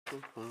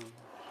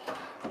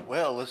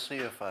Well, let's see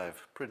if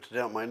I've printed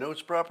out my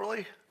notes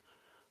properly.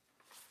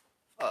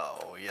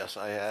 Oh, yes,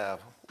 I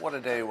have. What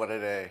a day, what a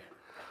day.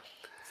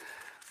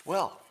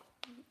 Well,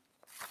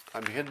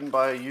 I'm hidden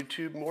by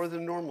YouTube more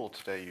than normal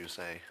today, you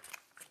say.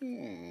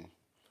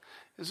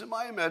 Is it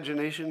my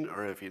imagination,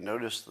 or have you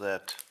noticed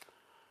that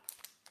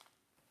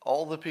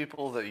all the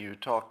people that you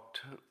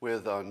talked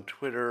with on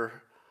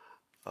Twitter,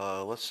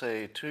 let's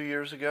say 2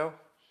 years ago,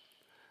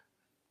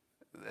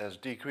 has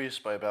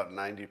decreased by about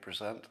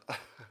 90%?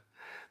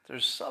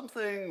 There's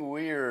something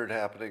weird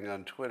happening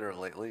on Twitter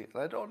lately,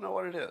 and I don't know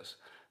what it is.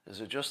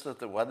 Is it just that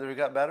the weather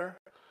got better?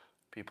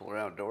 People are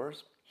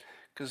outdoors?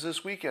 Because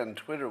this weekend,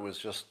 Twitter was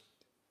just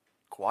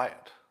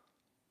quiet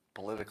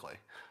politically.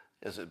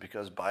 Is it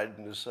because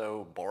Biden is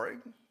so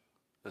boring?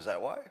 Is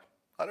that why?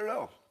 I don't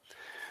know.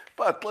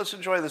 But let's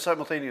enjoy the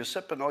simultaneous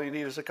sip, and all you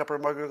need is a cup or a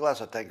mug or a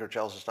glass, a tankard,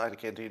 chalice, a stein, a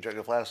canteen, jug,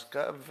 a flask,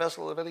 a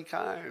vessel of any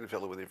kind.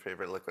 Fill it with your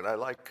favorite liquid. I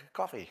like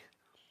coffee.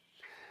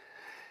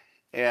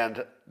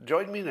 And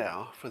join me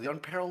now for the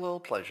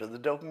unparalleled pleasure, the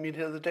dopamine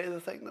hit of the day,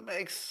 the thing that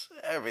makes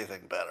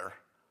everything better.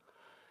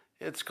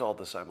 It's called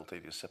the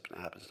simultaneous sip, and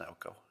it happens now.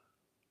 Go.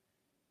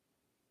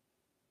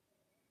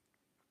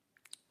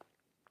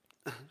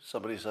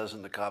 Somebody says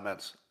in the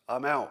comments,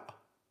 I'm out.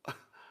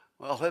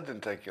 Well, that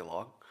didn't take you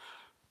long.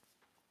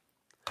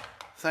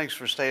 Thanks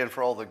for staying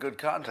for all the good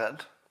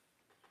content.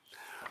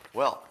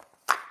 Well,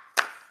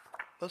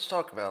 let's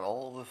talk about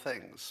all the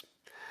things.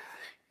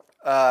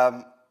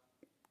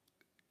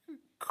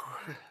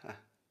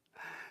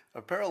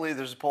 Apparently,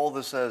 there's a poll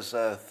that says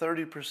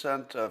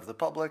 30% of the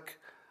public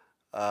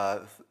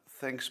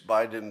thinks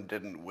Biden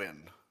didn't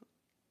win.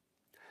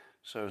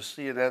 So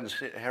CNN's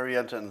Harry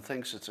Enten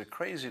thinks it's a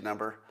crazy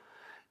number,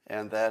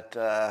 and that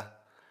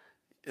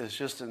is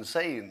just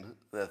insane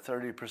that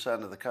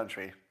 30% of the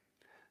country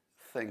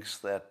thinks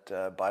that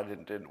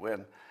Biden didn't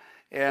win.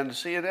 And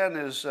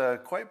CNN is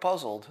quite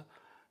puzzled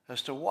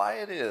as to why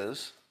it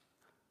is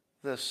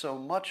that so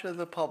much of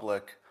the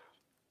public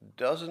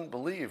doesn't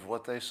believe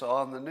what they saw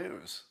on the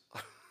news.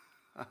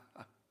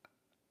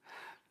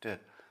 Do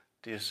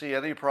you see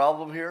any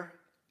problem here?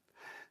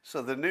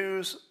 So the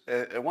news,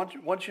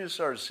 once you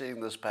start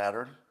seeing this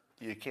pattern,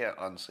 you can't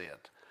unsee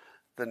it.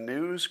 The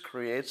news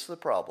creates the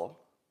problem,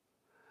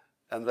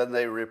 and then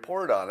they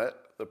report on it,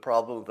 the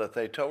problem that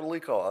they totally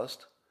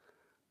caused,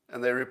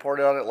 and they report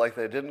on it like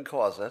they didn't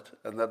cause it,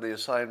 and then they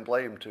assign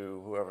blame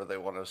to whoever they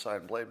want to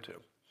assign blame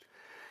to.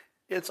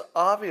 It's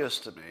obvious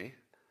to me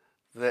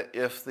that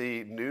if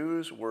the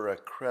news were a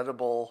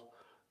credible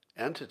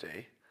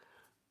entity,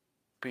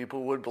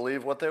 people would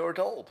believe what they were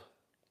told.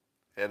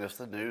 And if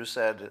the news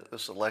said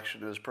this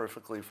election is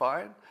perfectly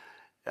fine,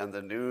 and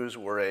the news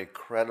were a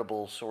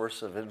credible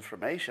source of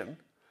information,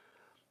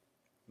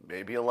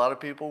 maybe a lot of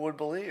people would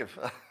believe.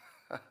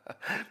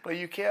 But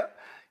you can't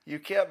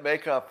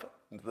make up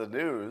the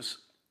news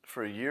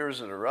for years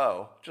in a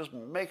row. Just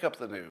make up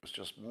the news.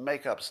 Just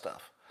make up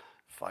stuff.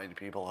 Find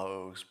people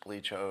hoax,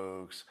 bleach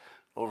hoax,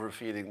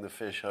 overfeeding the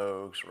fish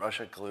hoax,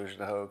 Russia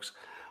collusion hoax.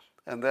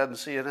 And then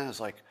CNN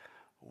is like,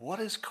 what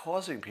is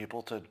causing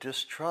people to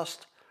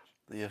distrust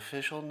the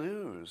official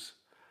news?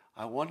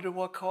 I wonder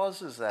what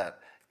causes that.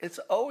 It's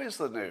always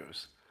the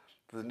news.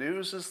 The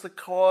news is the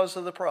cause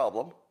of the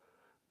problem.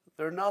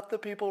 They're not the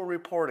people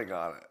reporting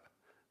on it.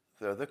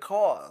 They're the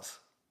cause.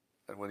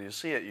 And when you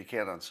see it, you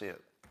can't unsee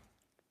it.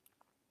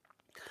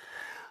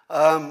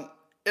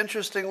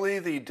 Interestingly,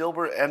 the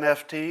Dilbert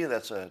NFT,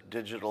 that's a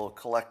digital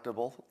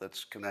collectible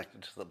that's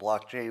connected to the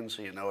blockchain,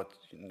 so you know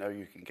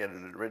you can get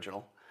an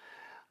original.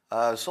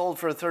 Sold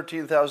for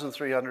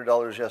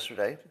 $13,300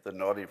 yesterday. The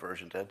naughty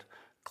version did.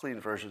 Clean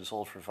version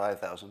sold for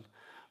 $5,000.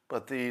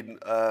 But the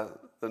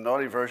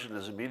naughty version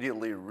is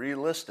immediately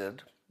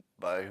relisted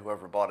by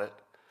whoever bought it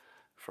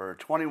for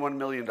 $21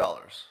 million.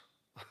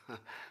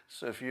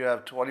 So if you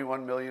have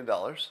 $21 million,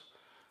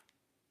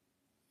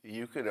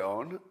 you could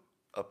own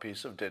a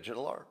piece of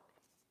digital art.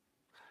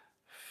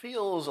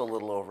 Feels a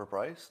little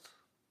overpriced,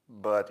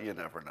 but you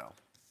never know.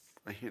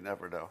 You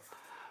never know.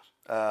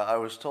 I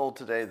was told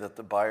today that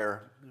the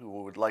buyer,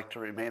 who would like to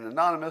remain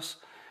anonymous,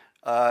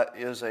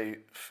 is a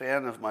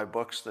fan of my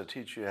books that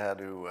teach you how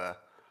to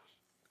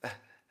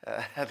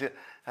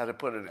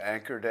put an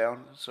anchor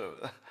down so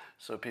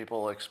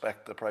people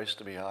expect the price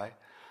to be high.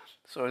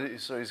 So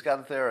he's got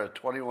it there at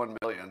 21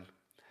 million.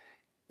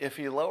 If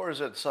he lowers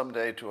it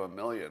someday to 1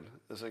 million,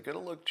 is it going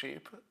to look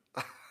cheap?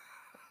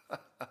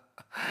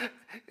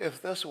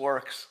 If this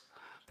works,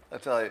 I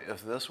tell you,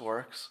 if this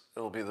works,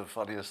 it'll be the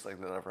funniest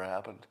thing that ever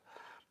happened.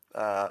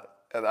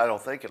 And I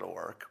don't think it'll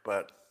work,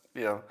 but,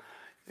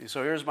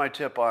 so here's my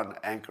tip on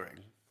anchoring.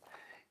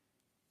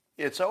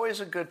 It's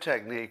always a good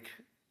technique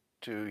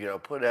to,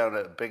 put out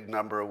a big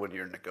number when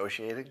you're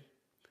negotiating,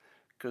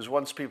 because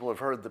once people have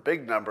heard the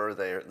big number,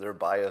 they're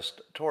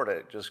biased toward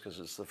it just because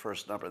it's the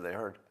first number they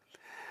heard.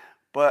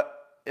 But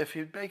if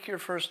you make your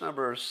first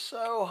number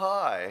so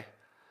high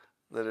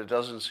that it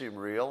doesn't seem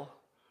real,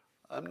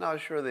 I'm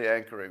not sure the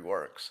anchoring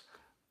works.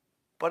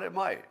 But it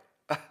might.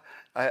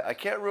 I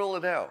can't rule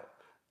it out.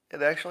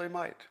 It actually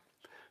might.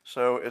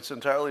 So it's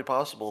entirely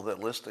possible that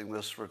listing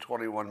this for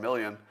 21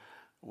 million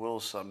will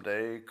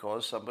someday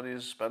cause somebody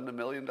to spend $1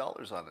 million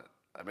on it.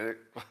 I mean,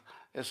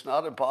 it's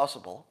not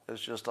impossible.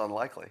 It's just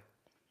unlikely.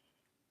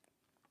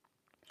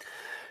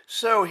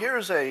 So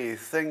here's a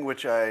thing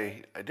which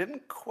I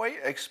didn't quite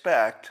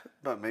expect,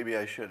 but maybe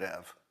I should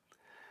have.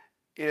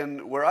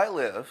 In where I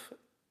live,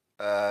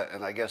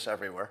 and I guess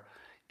everywhere,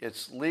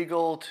 it's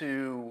legal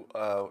to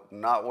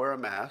not wear a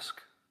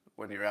mask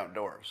when you're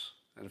outdoors.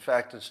 In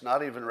fact, it's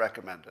not even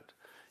recommended.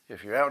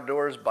 If you're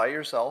outdoors by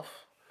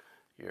yourself,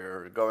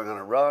 you're going on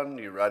a run,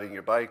 you're riding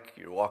your bike,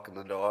 you're walking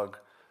the dog,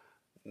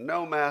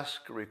 no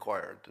mask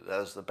required.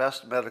 That is the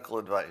best medical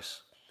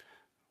advice.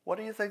 What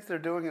do you think they're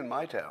doing in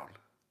my town?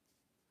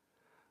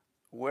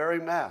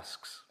 Wearing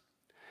masks.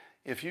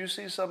 If you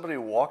see somebody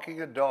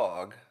walking a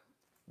dog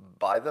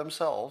by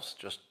themselves,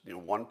 just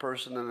one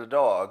person and a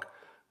dog,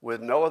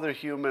 with no other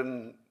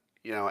human,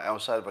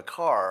 outside of a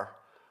car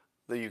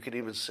that you can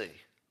even see.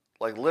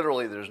 Like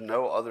literally, there's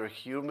no other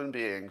human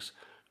beings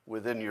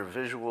within your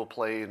visual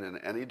plane in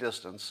any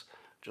distance,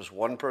 just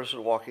one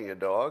person walking a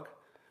dog.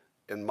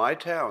 In my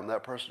town,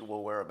 that person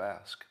will wear a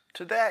mask.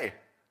 Today.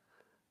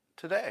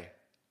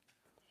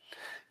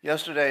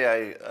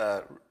 Yesterday,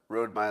 I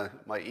rode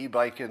my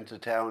e-bike into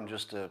town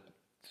just to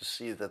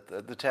see that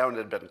the town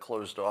had been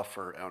closed off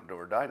for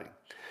outdoor dining.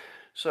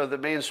 So the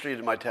main street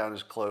in my town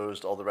is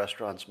closed. All the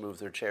restaurants moved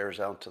their chairs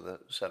out to the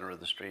center of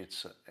the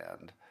streets,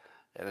 and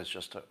it's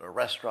just a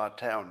restaurant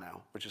town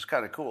now, which is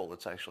kind of cool.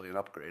 It's actually an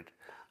upgrade.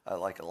 I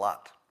like it a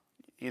lot.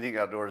 Eating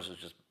outdoors is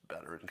just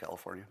better in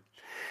California.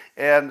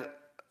 And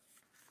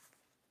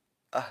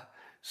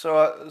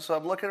so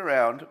I'm looking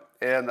around,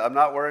 and I'm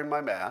not wearing my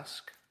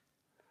mask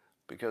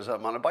because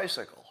I'm on a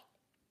bicycle.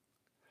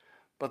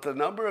 But the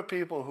number of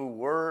people who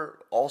were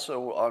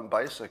also on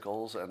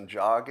bicycles and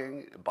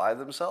jogging by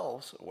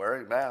themselves,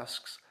 wearing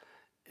masks,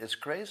 is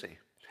crazy.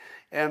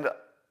 And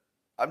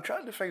I'm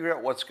trying to figure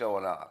out what's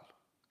going on.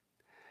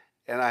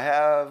 And I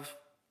have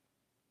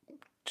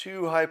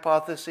two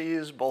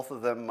hypotheses. Both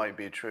of them might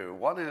be true.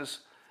 One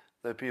is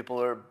that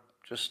people are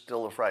just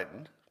still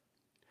frightened.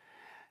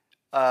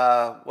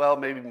 Well,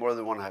 maybe more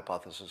than one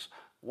hypothesis.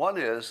 One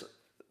is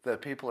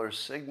that people are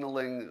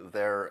signaling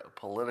their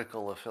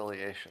political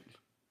affiliation.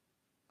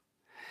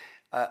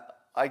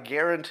 I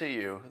guarantee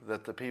you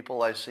that the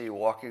people I see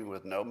walking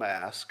with no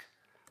mask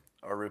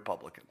are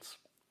Republicans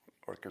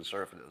or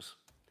conservatives.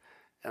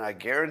 And I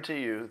guarantee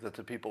you that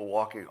the people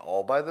walking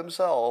all by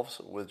themselves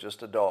with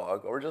just a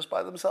dog or just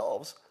by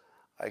themselves,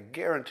 I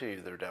guarantee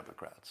you they're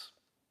Democrats.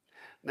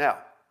 Now,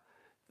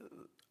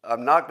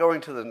 I'm not going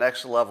to the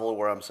next level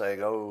where I'm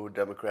saying, oh,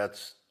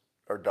 Democrats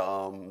are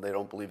dumb, they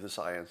don't believe the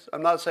science.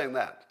 I'm not saying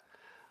that.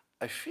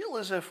 I feel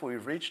as if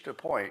we've reached a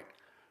point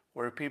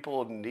where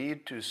people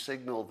need to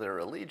signal their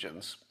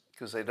allegiance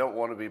because they don't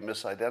want to be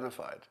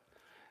misidentified.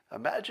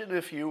 Imagine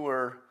if you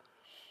were,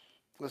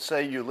 let's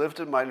say you lived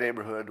in my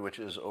neighborhood, which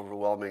is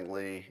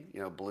overwhelmingly,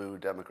 blue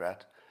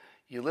Democrat.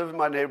 You live in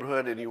my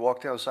neighborhood and you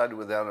walked outside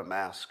without a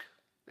mask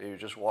and you're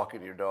just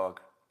walking your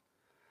dog.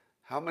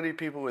 How many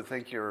people would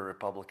think you're a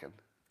Republican?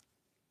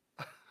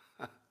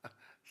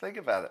 Think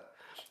about it.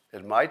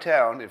 In my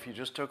town, if you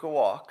just took a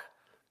walk,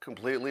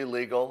 completely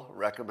legal,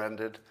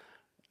 recommended,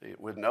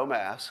 with no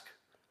mask,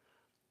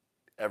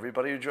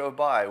 everybody who drove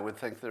by would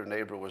think their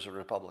neighbor was a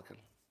Republican,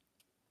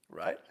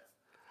 right?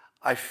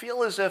 I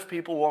feel as if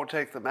people won't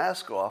take the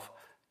mask off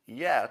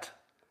yet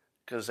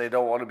because they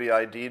don't want to be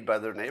ID'd by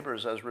their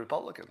neighbors as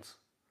Republicans,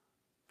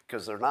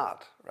 because they're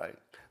not, right?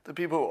 The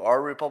people who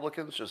are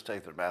Republicans just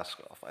take their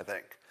mask off, I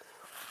think.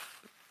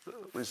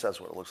 At least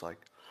that's what it looks like.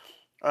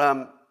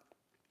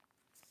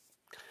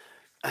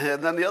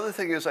 And then the other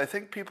thing is I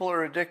think people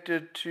are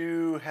addicted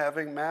to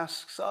having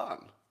masks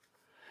on.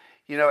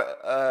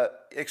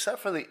 Except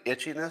for the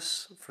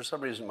itchiness, for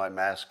some reason my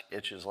mask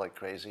itches like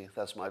crazy.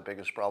 That's my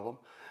biggest problem.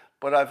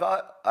 But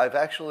I've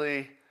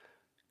actually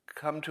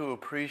come to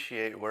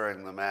appreciate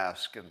wearing the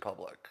mask in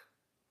public.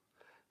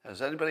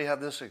 Has anybody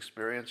had this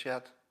experience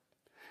yet?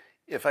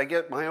 If I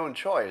get my own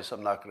choice,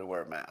 I'm not going to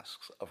wear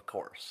masks, of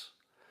course.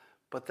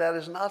 But that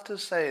is not to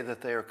say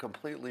that they are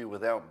completely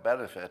without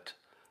benefit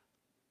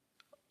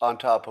on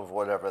top of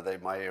whatever they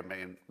may or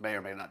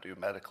may not do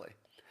medically.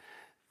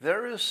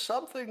 There is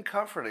something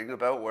comforting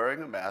about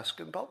wearing a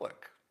mask in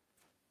public.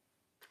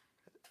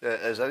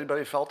 Has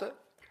anybody felt it?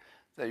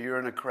 That you're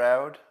in a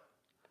crowd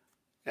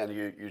and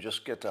you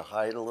just get to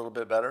hide a little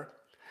bit better?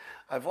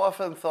 I've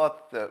often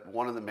thought that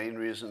one of the main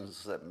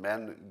reasons that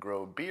men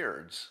grow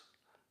beards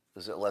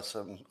is it lets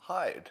them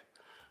hide.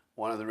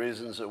 One of the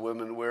reasons that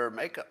women wear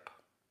makeup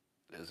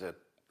is it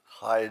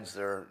hides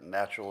their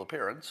natural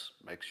appearance,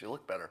 makes you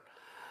look better.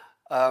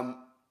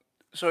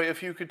 So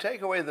if you could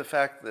take away the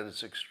fact that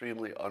it's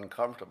extremely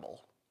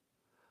uncomfortable,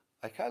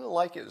 I kind of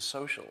like it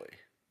socially,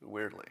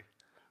 weirdly.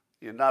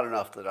 Not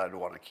enough that I'd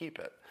want to keep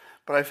it.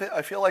 But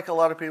I feel like a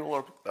lot of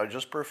people are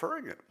just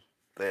preferring it.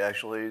 They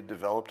actually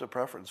developed a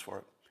preference for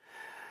it.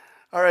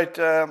 All right,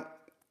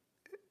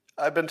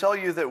 I've been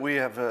telling you that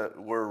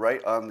we're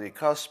right on the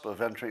cusp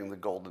of entering the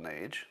golden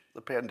age.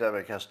 The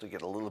pandemic has to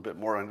get a little bit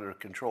more under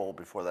control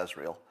before that's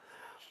real.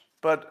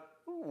 But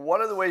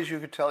one of the ways you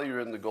could tell you're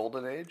in the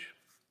golden age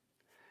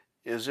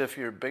is if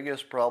your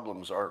biggest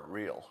problems aren't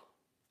real,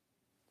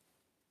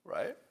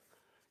 right?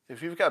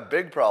 If you've got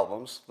big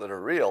problems that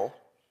are real,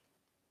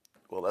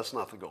 well, that's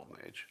not the golden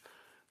age.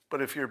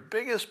 But if your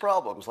biggest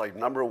problems, like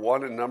number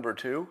one and number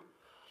two,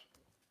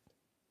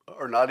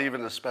 are not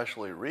even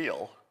especially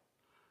real,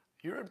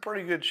 you're in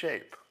pretty good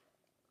shape.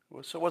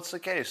 So what's the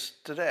case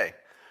today?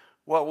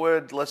 What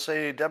would, let's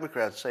say,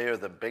 Democrats say are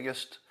the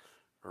biggest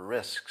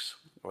risks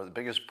or the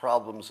biggest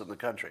problems in the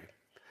country?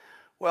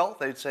 Well,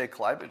 they'd say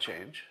climate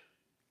change.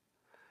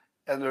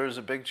 And there's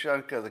a big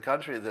chunk of the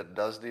country that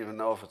doesn't even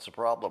know if it's a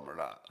problem or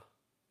not.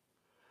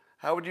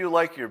 How would you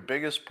like your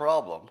biggest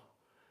problem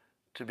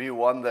to be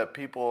one that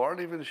people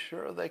aren't even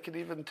sure they can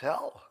even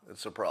tell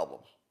it's a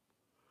problem?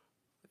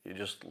 You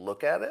just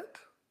look at it?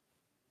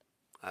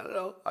 I don't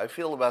know. I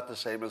feel about the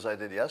same as I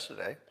did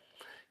yesterday,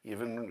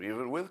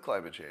 even with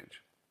climate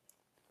change.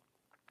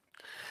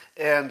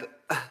 And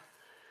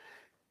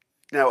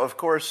now, of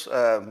course,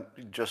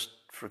 just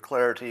for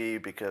clarity,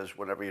 because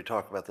whenever you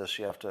talk about this,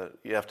 you have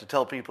to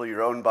tell people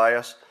your own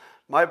bias.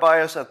 My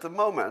bias at the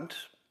moment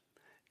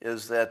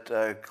is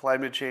that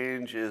climate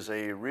change is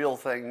a real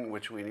thing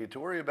which we need to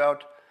worry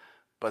about,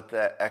 but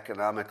that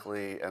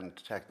economically and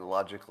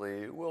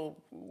technologically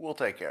we'll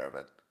take care of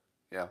it.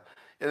 Yeah,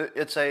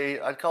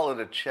 I'd call it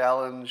a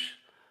challenge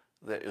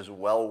that is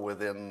well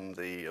within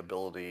the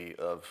ability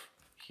of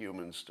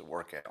humans to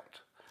work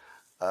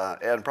out.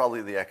 And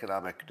probably the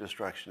economic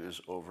destruction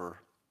is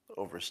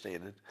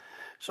overstated.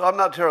 So I'm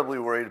not terribly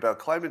worried about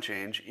climate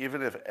change,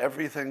 even if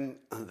everything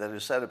that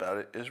is said about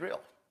it is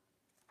real.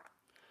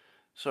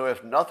 So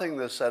if nothing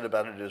that's said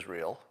about it is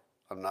real,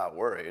 I'm not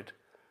worried.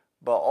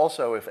 But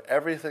also, if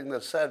everything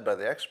that's said by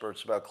the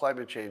experts about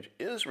climate change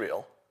is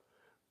real,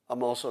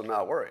 I'm also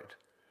not worried.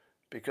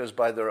 Because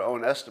by their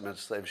own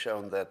estimates, they've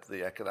shown that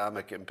the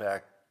economic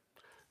impact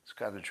is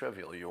kind of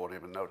trivial. You won't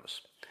even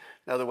notice.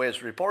 Now, the way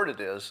it's reported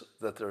is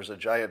that there's a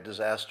giant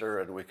disaster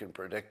and we can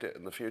predict it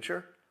in the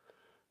future.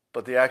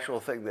 But the actual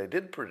thing they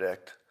did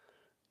predict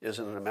is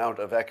an amount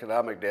of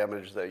economic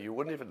damage that you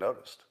wouldn't even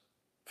notice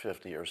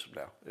 50 years from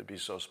now. It'd be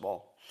so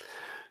small.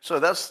 So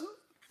that's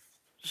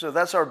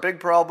our big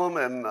problem,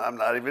 and I'm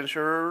not even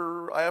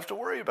sure I have to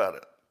worry about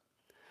it.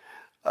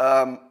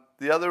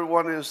 The other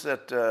one is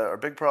that our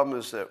big problem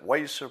is that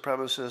white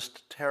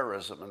supremacist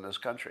terrorism in this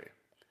country.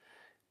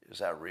 Is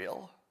that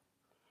real?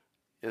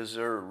 Is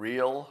there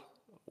real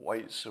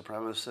white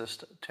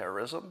supremacist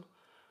terrorism?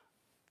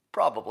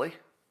 Probably.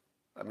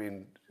 I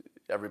mean,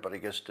 everybody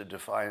gets to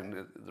define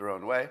it their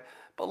own way,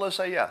 but let's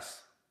say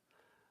yes.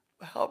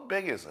 How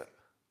big is it?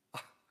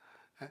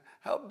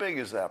 How big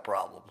is that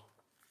problem?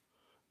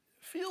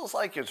 It feels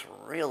like it's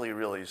really,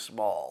 really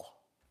small,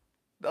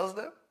 doesn't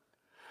it?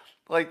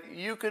 Like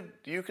you could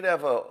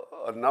have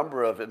a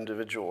number of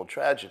individual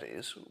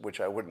tragedies, which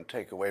I wouldn't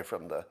take away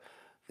from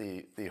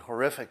the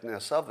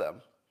horrificness of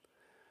them.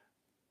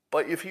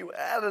 But if you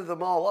added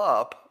them all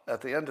up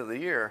at the end of the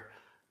year,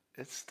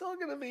 it's still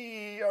going to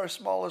be our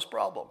smallest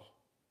problem.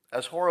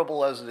 As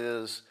horrible as it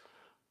is,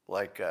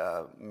 like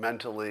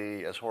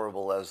mentally, as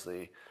horrible as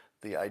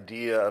the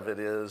idea of it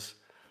is,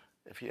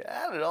 if you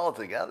add it all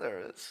together,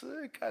 it's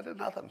kind of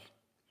nothing.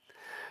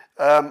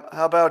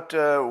 How about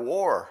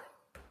war?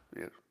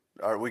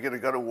 Are we going to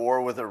go to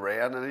war with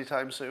Iran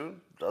anytime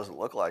soon? Doesn't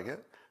look like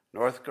it.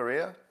 North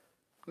Korea?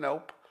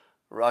 Nope.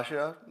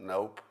 Russia?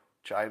 Nope.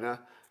 China?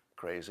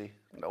 Crazy.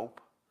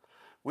 Nope.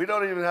 We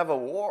don't even have a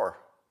war.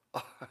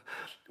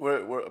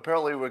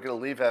 Apparently we're going to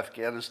leave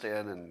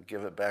Afghanistan and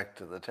give it back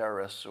to the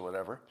terrorists or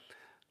whatever.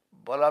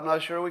 But I'm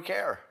not sure we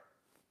care.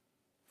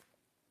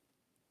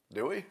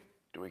 Do we?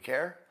 Do we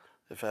care?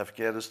 If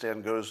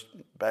Afghanistan goes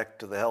back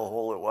to the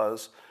hellhole it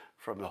was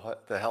from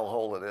the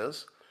hellhole it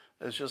is,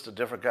 it's just a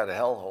different kind of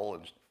hellhole,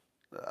 and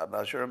I'm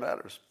not sure it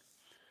matters.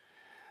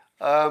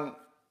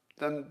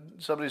 Then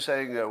somebody's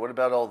saying, what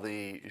about all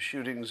the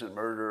shootings and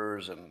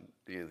murders and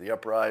the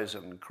uprise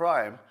in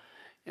crime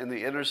in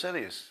the inner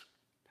cities?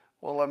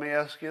 Well, let me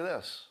ask you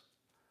this.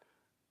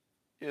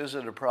 Is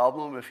it a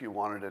problem if you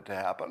wanted it to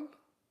happen?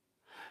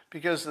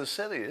 Because the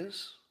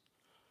cities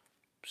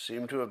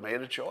seem to have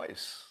made a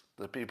choice.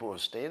 The people who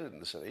have stayed in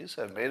the cities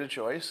have made a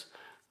choice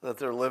that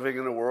they're living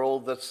in a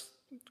world that's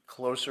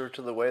closer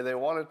to the way they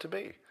want it to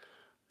be.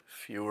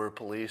 Fewer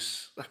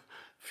police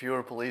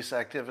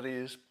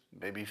activities,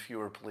 maybe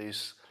fewer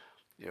police,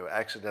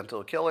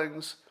 accidental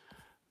killings,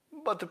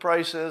 but the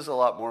price is a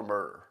lot more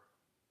murder.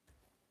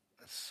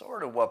 That's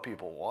sort of what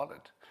people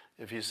wanted.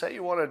 If you say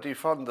you want to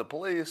defund the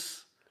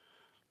police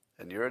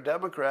and you're a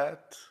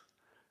Democrat,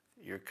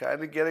 you're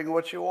kind of getting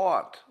what you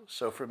want.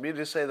 So for me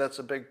to say that's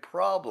a big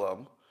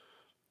problem,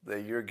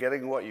 that you're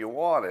getting what you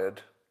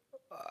wanted,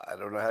 I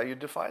don't know how you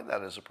define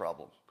that as a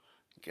problem.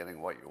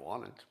 Getting what you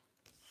wanted.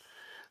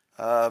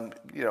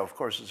 Of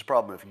course, it's a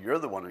problem if you're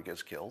the one who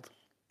gets killed.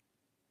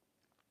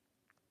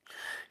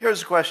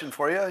 Here's a question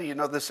for you.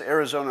 This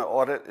Arizona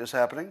audit is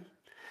happening.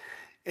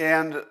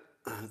 And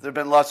There have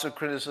been lots of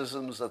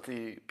criticisms that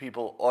the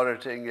people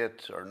auditing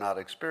it are not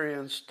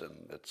experienced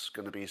and it's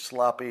going to be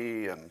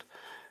sloppy and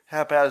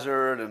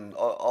haphazard and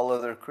all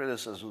other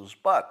criticisms.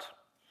 But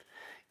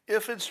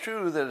if it's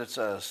true that it's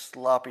a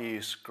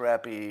sloppy,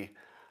 scrappy,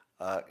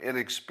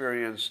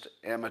 inexperienced,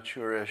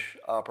 amateurish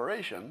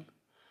operation,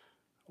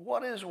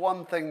 what is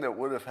one thing that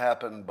would have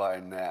happened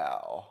by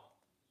now?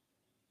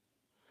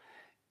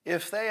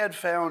 If they had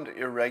found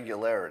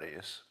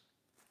irregularities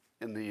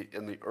in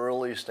the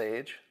early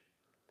stage,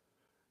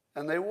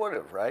 and they would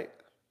have, right?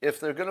 If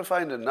they're going to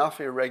find enough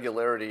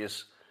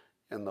irregularities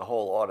in the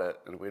whole audit,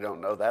 and we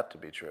don't know that to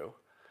be true,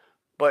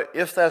 but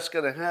if that's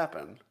going to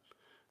happen,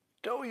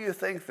 don't you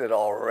think that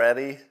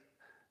already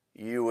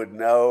you would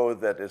know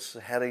that it's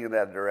heading in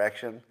that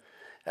direction?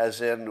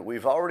 As in,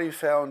 we've already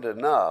found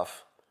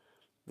enough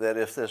that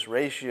if this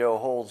ratio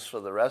holds for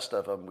the rest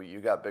of them,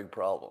 you got big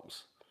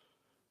problems,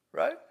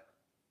 right?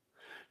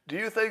 Do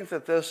you think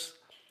that this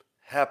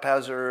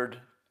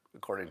haphazard,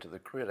 according to the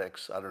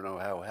critics, I don't know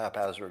how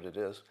haphazard it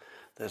is,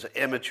 there's an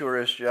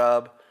amateurish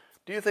job,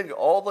 do you think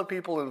all the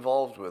people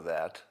involved with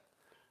that,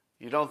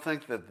 you don't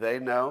think that they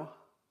know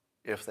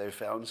if they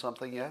found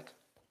something yet?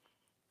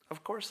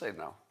 Of course they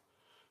know.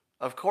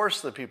 Of course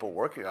the people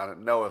working on it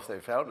know if they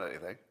found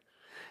anything.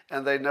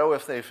 And they know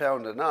if they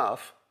found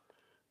enough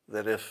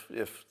that if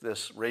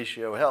this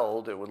ratio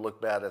held, it would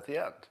look bad at the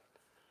end.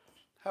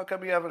 How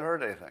come you haven't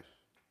heard anything?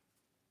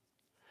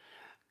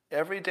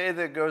 Every day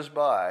that goes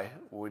by,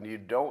 when you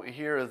don't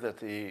hear that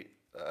the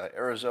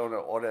Arizona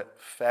audit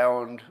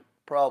found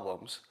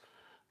problems,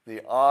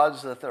 the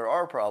odds that there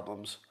are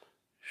problems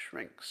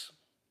shrinks.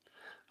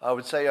 I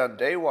would say on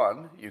day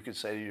one, you could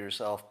say to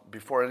yourself,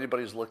 before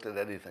anybody's looked at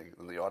anything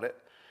in the audit,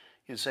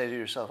 you'd say to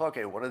yourself,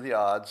 okay, what are the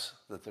odds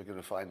that they're going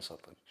to find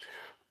something?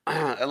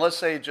 And let's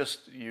say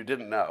just you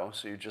didn't know,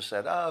 so you just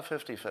said,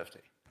 50-50.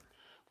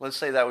 Let's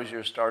say that was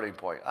your starting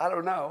point. I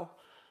don't know,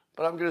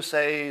 but I'm going to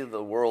say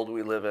the world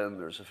we live in,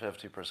 there's a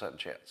 50%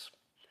 chance.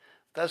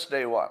 That's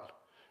day one.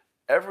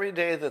 Every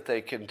day that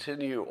they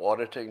continue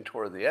auditing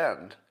toward the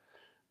end,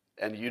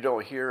 and you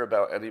don't hear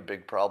about any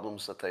big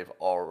problems that they've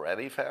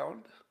already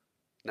found.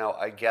 Now,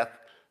 I get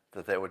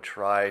that they would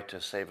try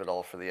to save it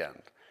all for the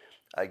end.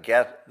 I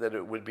get that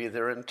it would be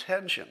their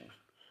intention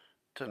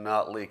to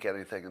not leak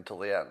anything until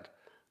the end.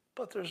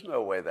 But there's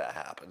no way that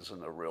happens in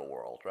the real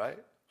world, right?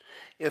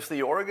 If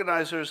the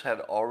organizers had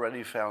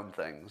already found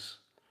things,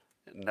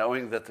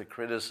 knowing that the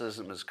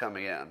criticism is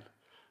coming in,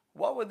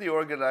 what would the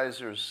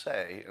organizers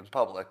say in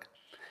public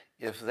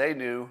if they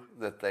knew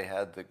that they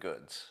had the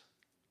goods?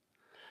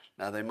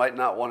 Now, they might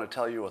not want to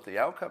tell you what the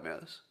outcome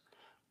is,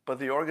 but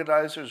the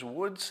organizers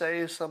would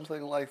say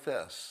something like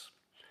this: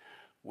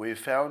 we've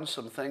found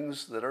some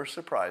things that are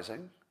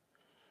surprising,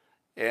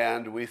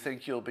 and we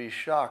think you'll be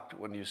shocked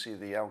when you see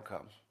the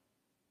outcome.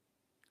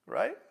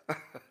 Right?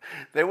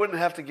 They wouldn't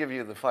have to give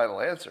you the final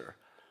answer,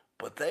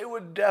 but they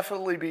would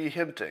definitely be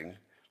hinting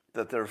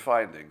that they're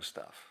finding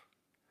stuff.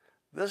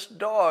 This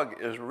dog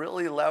is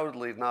really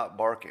loudly not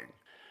barking,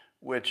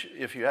 which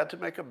if you had to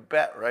make a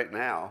bet right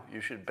now, you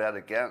should bet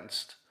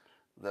against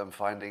them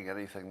finding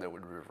anything that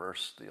would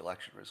reverse the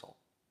election result.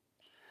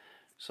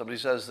 Somebody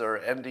says there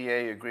are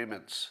NDA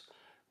agreements.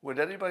 Would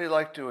anybody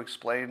like to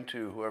explain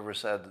to whoever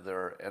said there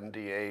are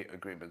NDA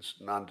agreements,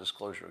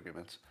 non-disclosure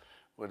agreements,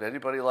 would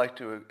anybody like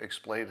to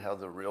explain how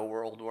the real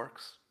world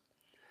works?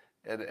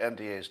 And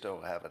NDAs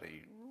don't have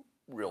any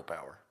real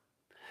power.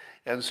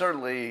 And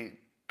certainly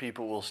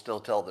people will still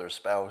tell their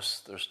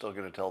spouse, they're still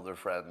going to tell their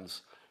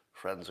friends,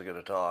 friends are going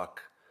to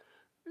talk.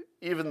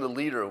 Even the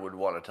leader would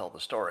want to tell the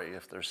story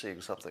if they're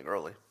seeing something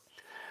early.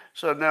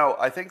 So now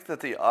I think that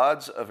the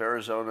odds of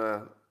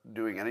Arizona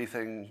doing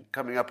anything,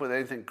 coming up with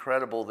anything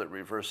credible that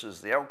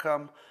reverses the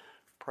outcome,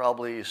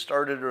 probably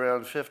started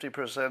around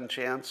 50%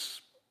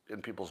 chance,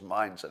 in people's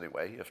minds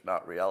anyway, if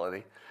not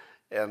reality.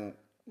 And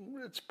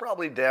it's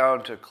probably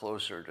down to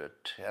closer to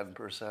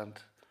 10%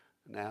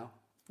 now.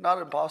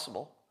 Not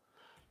impossible,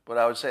 but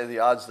I would say the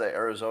odds that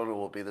Arizona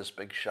will be this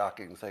big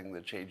shocking thing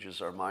that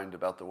changes our mind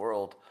about the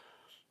world,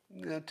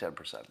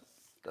 10%.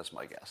 That's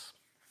my guess.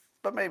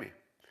 But maybe.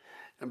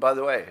 And by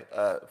the way,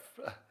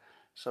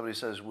 somebody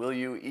says, will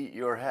you eat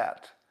your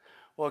hat?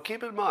 Well,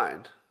 keep in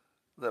mind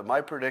that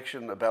my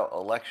prediction about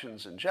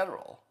elections in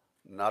general,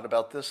 not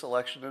about this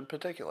election in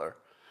particular,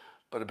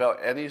 but about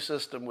any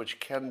system which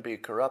can be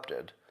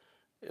corrupted,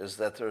 is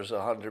that there's a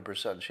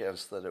 100%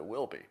 chance that it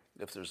will be,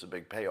 if there's a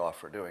big payoff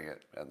for doing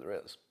it, and there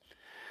is.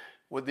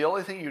 Well, the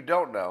only thing you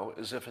don't know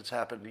is if it's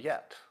happened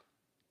yet.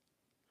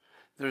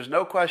 There's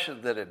no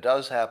question that it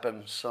does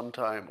happen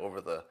sometime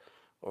over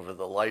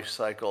the life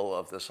cycle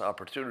of this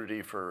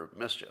opportunity for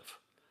mischief.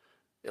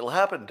 It'll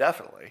happen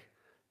definitely.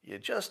 You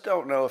just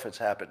don't know if it's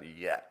happened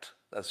yet.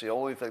 That's the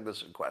only thing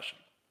that's in question.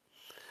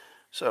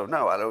 So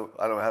no, I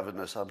don't have an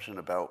assumption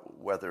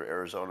about whether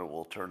Arizona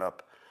will turn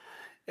up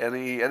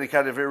any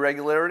kind of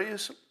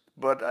irregularities,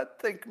 but I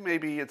think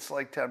maybe it's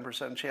like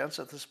 10% chance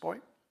at this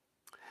point.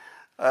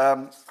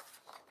 Ian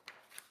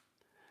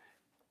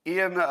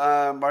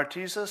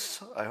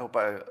Martizes, I hope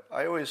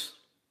I always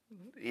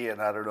Ian,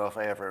 I don't know if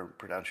I ever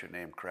pronounced your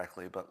name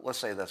correctly, but let's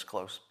say that's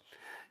close.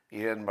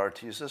 Ian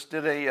Martizis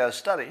did a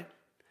study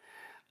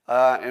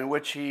in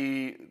which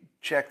he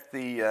checked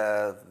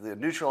the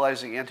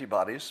neutralizing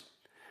antibodies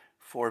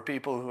for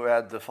people who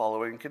had the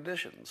following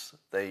conditions.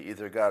 They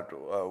either got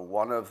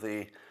one of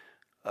the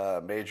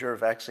major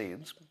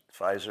vaccines,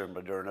 Pfizer,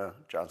 Moderna,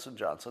 Johnson &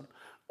 Johnson,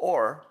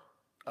 or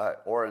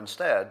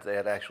instead they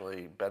had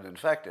actually been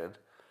infected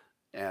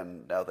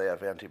and now they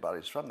have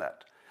antibodies from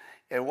that.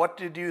 And what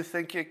did you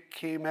think it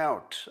came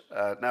out?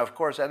 Now, of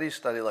course, any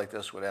study like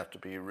this would have to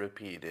be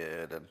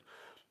repeated and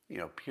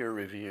peer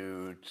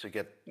reviewed to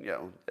get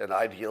and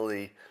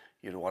ideally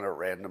you'd want it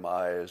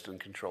randomized and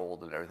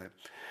controlled and everything.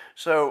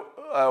 So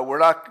we're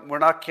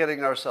not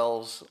kidding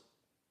ourselves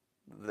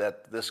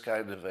that this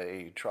kind of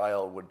a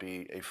trial would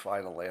be a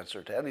final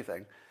answer to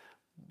anything,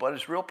 but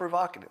it's real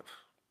provocative.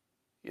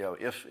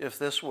 If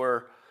this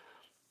were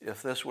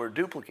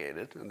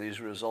duplicated and these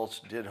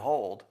results did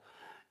hold,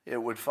 it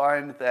would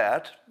find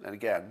that, and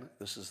again,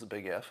 this is the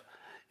big if,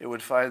 it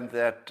would find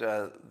that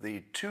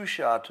the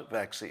two-shot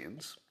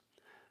vaccines,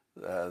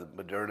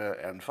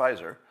 Moderna and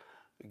Pfizer,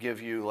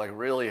 give you like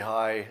really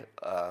high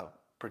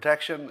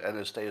protection and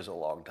it stays a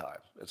long time.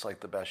 It's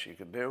like the best you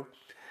can do.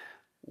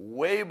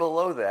 Way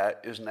below that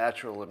is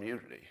natural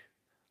immunity.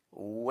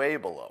 Way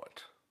below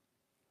it.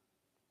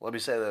 Let me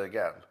say that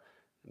again.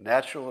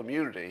 Natural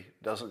immunity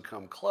doesn't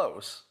come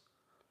close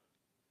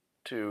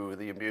to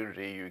the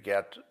immunity you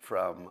get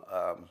from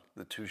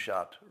the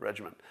two-shot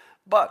regimen.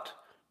 But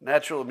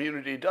natural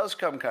immunity does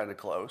come kind of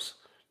close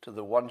to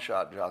the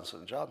one-shot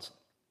Johnson & Johnson.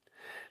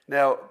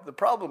 Now, the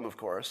problem, of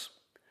course,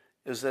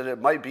 is that it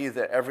might be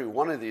that every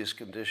one of these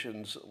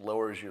conditions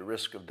lowers your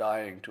risk of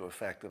dying to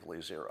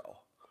effectively zero,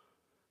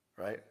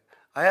 right?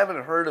 I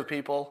haven't heard of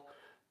people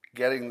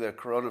getting the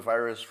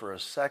coronavirus for a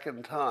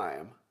second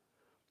time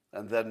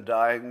and then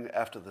dying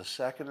after the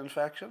second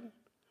infection.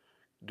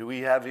 Do we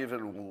have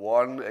even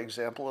one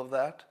example of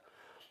that?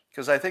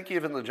 Because I think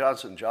even the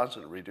Johnson &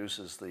 Johnson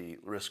reduces the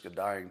risk of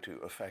dying to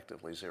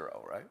effectively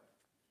zero, right?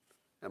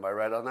 Am I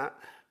right on that?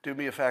 Do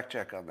me a fact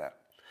check on that.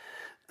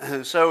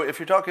 So if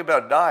you're talking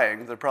about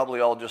dying, they're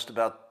probably all just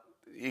about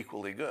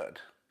equally good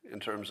in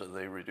terms of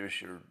they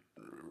reduce your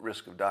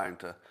risk of dying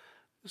to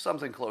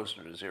something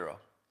closer to zero.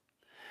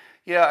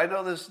 Yeah, I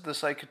know this the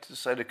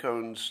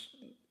cytokine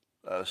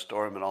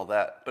storm and all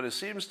that, but it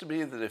seems to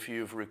me that if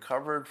you've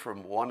recovered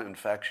from one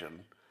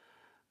infection,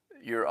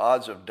 your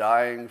odds of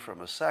dying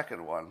from a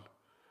second one,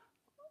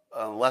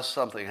 unless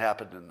something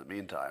happened in the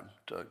meantime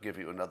to give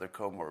you another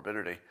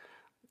comorbidity,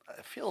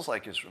 it feels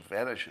like it's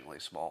vanishingly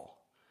small.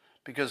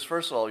 Because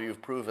first of all,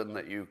 you've proven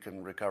that you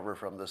can recover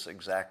from this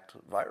exact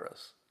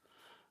virus.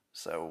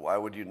 So why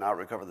would you not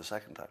recover the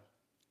second time?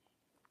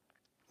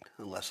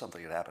 Unless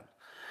something had happened.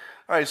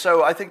 All right,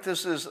 so I think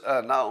this is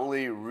not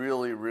only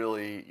really,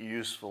 really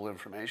useful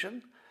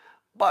information,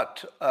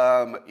 but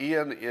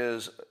Ian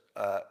is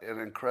an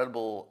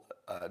incredible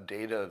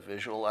data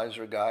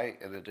visualizer guy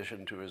in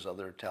addition to his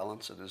other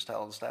talents in his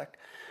talent stack.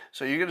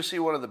 So you're going to see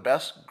one of the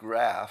best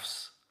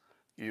graphs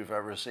you've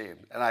ever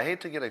seen. And I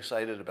hate to get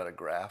excited about a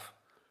graph.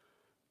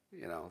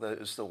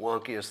 It's the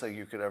wonkiest thing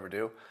you could ever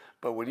do.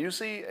 But when you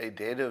see a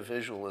data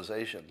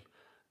visualization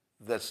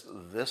that's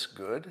this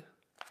good,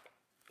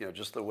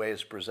 just the way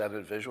it's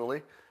presented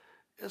visually,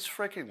 it's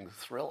freaking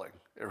thrilling.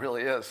 It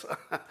really is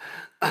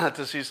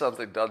to see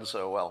something done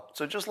so well.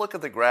 So just look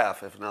at the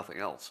graph, if nothing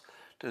else,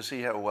 to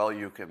see how well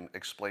you can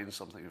explain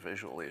something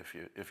visually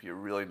if you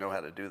really know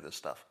how to do this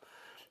stuff.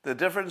 The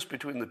difference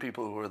between the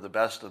people who are the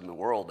best in the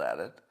world at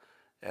it,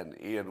 and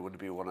Ian would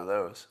be one of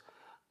those,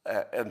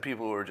 and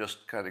people who are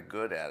just kind of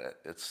good at it.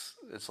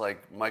 It's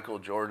like Michael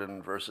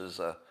Jordan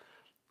versus a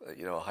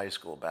high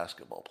school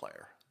basketball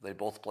player. They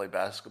both play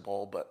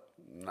basketball, but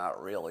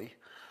not really.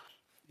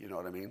 You know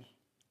what I mean?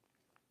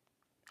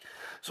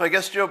 So I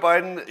guess Joe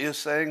Biden is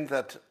saying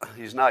that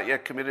he's not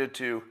yet committed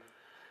to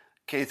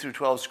K through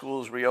 12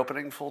 schools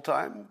reopening full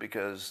time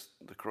because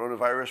the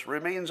coronavirus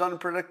remains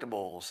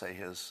unpredictable, say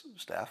his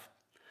staff.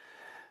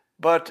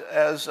 But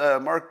as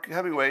Mark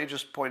Hemingway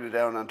just pointed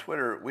out on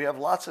Twitter, we have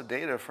lots of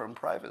data from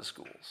private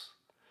schools.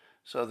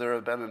 So there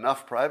have been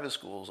enough private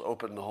schools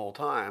open the whole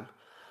time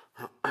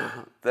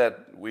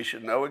that we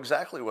should know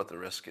exactly what the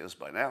risk is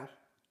by now.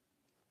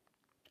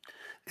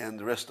 And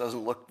the risk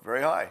doesn't look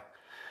very high.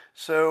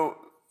 So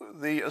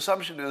the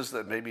assumption is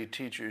that maybe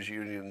teachers'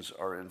 unions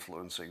are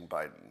influencing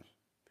Biden.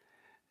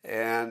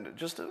 And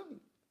just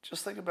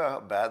think about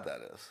how bad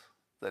that is,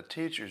 that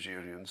teachers'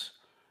 unions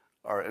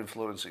are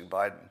influencing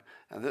Biden.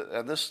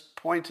 And this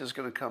point is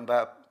going to come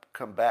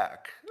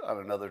back on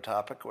another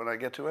topic when I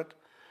get to it.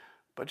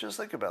 But just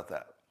think about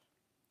that.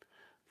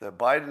 That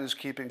Biden is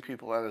keeping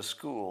people out of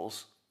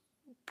schools.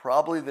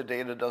 Probably the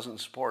data doesn't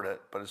support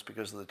it, but it's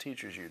because of the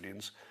teachers'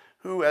 unions,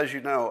 who, as you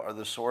know, are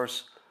the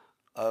source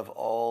of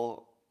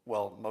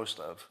most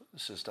of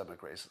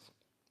systemic racism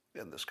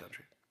in this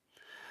country.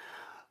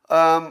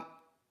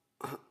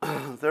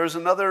 There's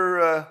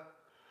another...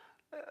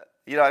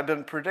 I've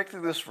been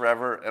predicting this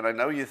forever, and I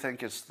know you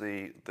think it's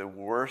the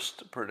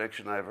worst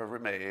prediction I've ever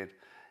made,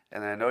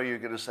 And I know you're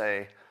going to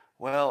say,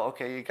 well,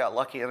 okay, you got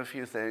lucky in a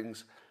few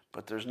things,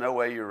 but there's no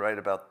way you're right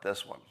about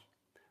this one.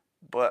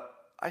 But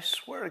I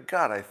swear to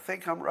God, I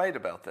think I'm right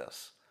about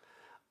this.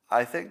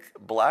 I think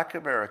black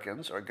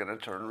Americans are going to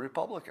turn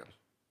Republican.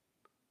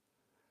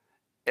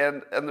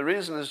 And the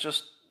reason is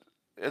just,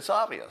 it's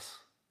obvious.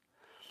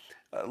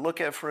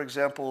 Look at, for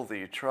example,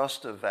 the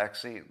trust of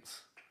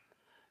vaccines.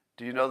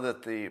 Do you know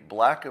that the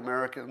black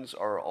Americans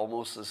are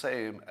almost the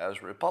same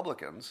as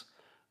Republicans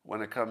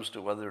when it comes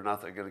to whether or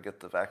not they're going to get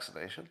the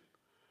vaccination?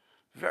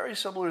 Very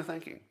similar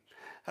thinking.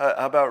 How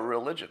about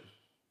religion?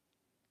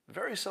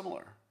 Very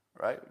similar,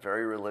 right?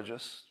 Very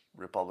religious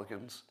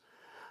Republicans.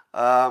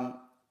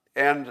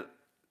 And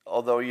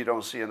although you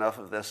don't see enough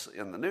of this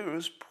in the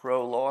news,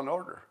 pro-law and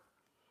order.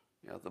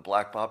 You know, the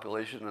black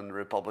population and the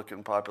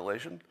Republican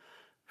population,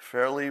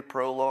 fairly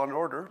pro-law and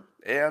order.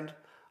 And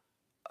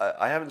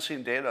I haven't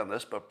seen data on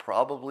this, but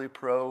probably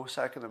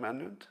pro-Second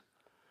Amendment.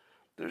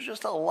 There's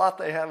just a lot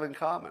they have in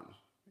common,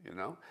 you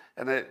know?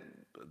 And they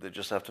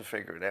just have to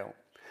figure it out.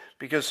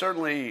 Because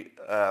certainly,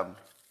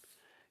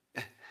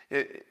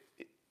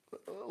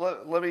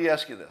 let me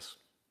ask you this.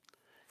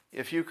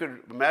 If you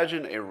could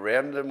imagine a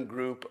random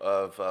group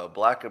of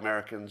black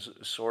Americans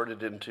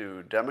sorted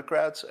into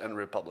Democrats and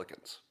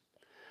Republicans.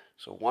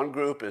 So one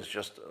group is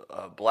just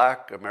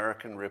black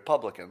American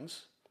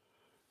Republicans,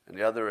 and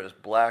the other is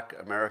black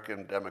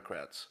American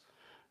Democrats.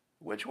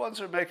 Which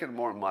ones are making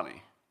more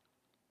money?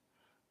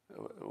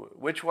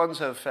 Which ones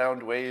have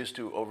found ways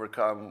to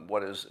overcome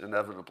what is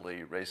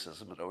inevitably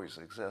racism? It always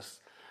exists.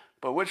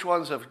 But which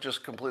ones have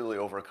just completely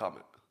overcome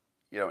it?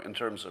 You know, in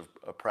terms of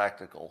a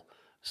practical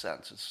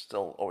sense. It's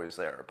still always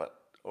there, but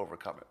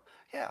overcome it.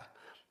 Yeah,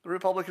 the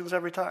Republicans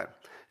every time.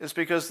 It's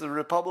because the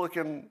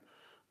Republican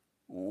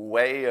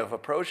way of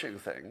approaching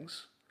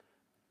things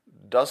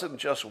doesn't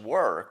just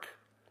work,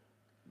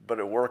 but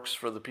it works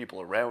for the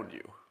people around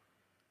you,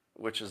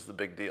 which is the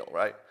big deal,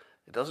 right?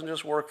 It doesn't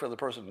just work for the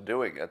person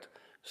doing it.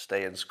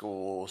 Stay in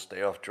school,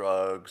 stay off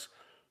drugs,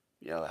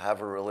 you know, have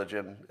a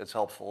religion. It's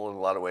helpful in a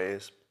lot of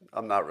ways.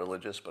 I'm not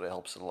religious, but it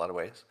helps in a lot of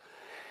ways.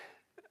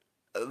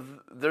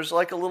 There's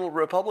like a little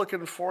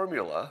Republican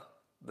formula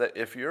that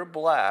if you're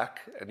black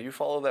and you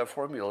follow that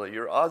formula,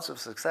 your odds of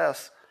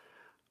success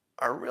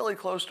are really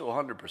close to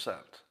 100%.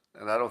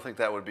 And I don't think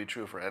that would be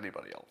true for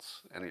anybody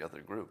else, any other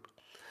group.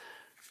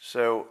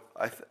 So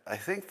I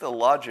think the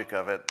logic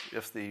of it,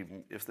 if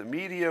the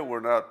media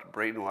were not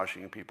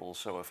brainwashing people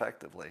so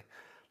effectively,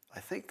 I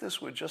think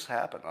this would just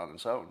happen on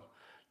its own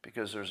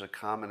because there's a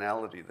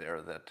commonality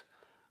there that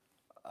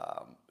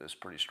is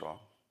pretty strong.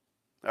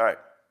 All right.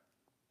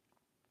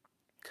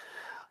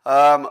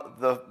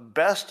 The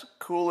best,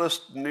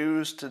 coolest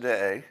news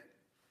today,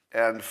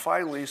 and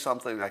finally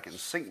something I can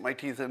sink my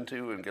teeth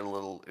into and get a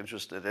little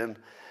interested in.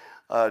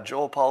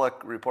 Joel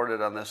Pollak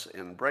reported on this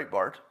in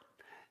Breitbart,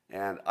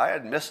 and I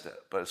had missed it,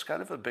 but it's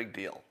kind of a big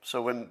deal.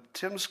 So when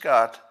Tim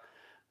Scott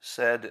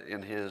said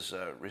in his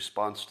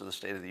response to the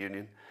State of the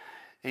Union,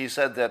 he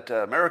said that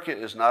America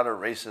is not a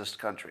racist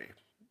country.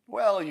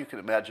 Well, you can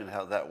imagine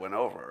how that went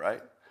over,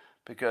 right?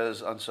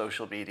 Because on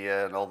social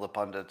media and all the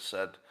pundits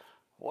said,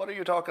 what are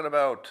you talking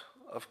about?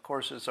 Of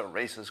course, it's a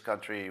racist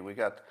country. We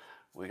got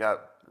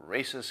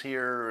racists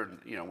here. And,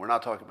 you know, we're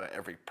not talking about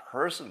every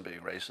person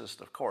being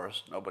racist, of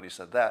course. Nobody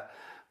said that.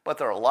 But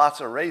there are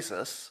lots of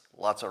racists,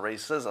 lots of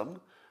racism,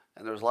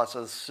 and there's lots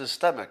of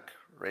systemic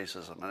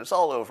racism. And it's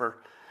all over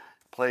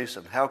the place.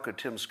 And how could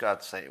Tim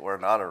Scott say we're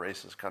not a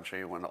racist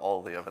country when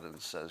all the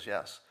evidence says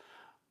yes?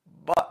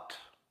 But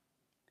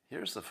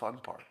here's the fun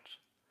part.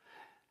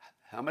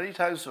 How many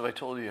times have I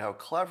told you how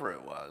clever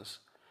it was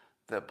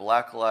that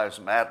Black Lives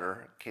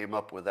Matter came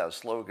up with that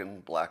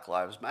slogan, Black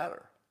Lives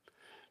Matter?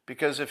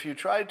 Because if you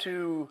try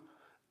to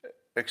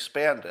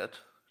expand it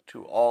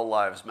to all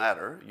lives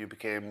matter, you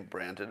became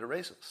branded a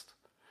racist.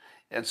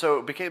 And so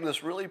it became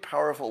this really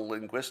powerful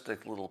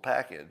linguistic little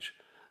package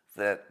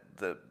that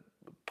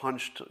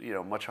punched, you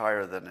know, much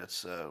higher than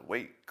its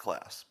weight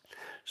class.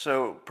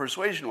 So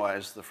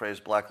persuasion-wise, the phrase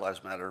Black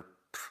Lives Matter,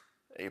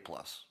 A+,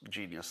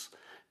 genius.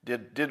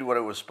 Did what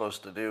it was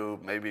supposed to do,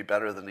 maybe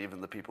better than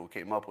even the people who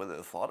came up with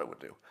it thought it would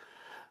do.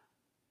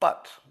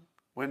 But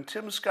when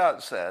Tim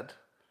Scott said,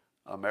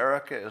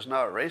 America is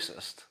not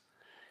racist,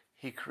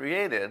 he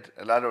created,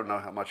 and I don't know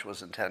how much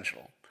was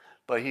intentional,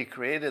 but he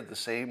created the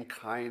same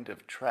kind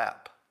of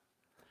trap.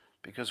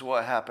 Because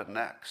what happened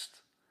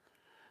next?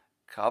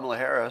 Kamala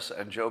Harris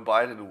and Joe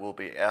Biden will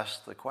be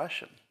asked the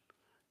question,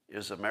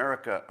 is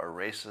America a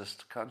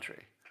racist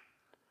country?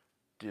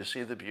 Do you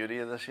see the beauty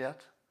of this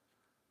yet?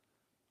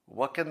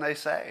 What can they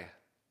say?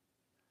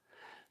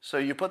 So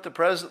you put the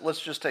president,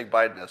 let's just take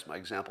Biden as my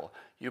example.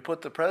 You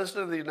put the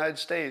president of the United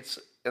States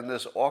in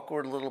this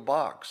awkward little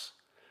box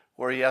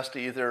where he has to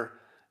either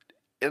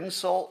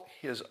insult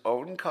his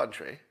own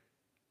country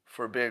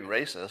for being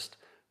racist,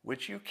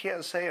 which you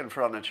can't say in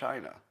front of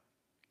China,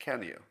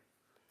 can you?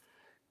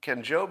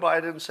 Can Joe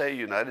Biden say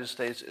United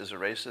States is a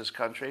racist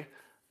country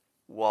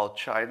while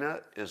China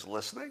is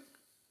listening?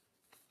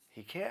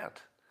 He can't.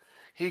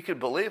 He could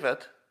believe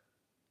it.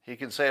 He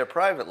can say it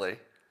privately,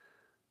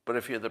 But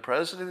if you're the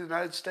president of the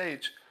United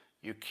States,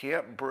 you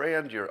can't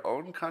brand your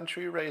own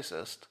country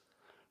racist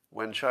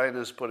when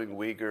China's putting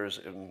Uyghurs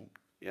in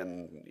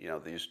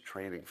these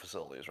training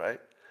facilities, right?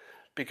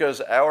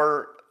 Because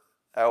our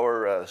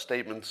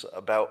statements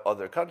about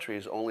other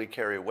countries only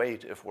carry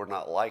weight if we're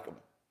not like them.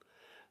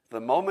 The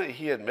moment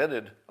he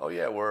admitted, oh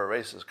yeah, we're a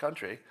racist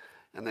country,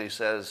 and he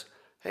says,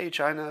 hey,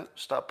 China,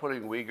 stop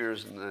putting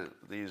Uyghurs in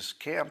these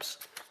camps,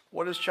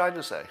 what does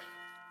China say?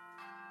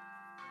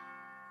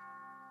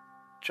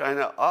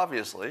 China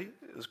obviously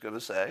is going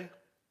to say,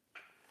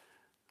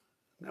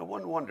 now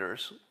one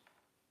wonders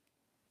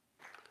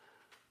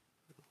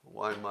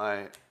why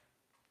my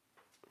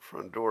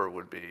front door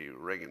would be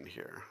ringing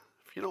here.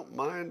 If you don't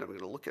mind, I'm going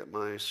to look at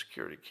my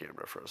security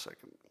camera for a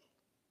second.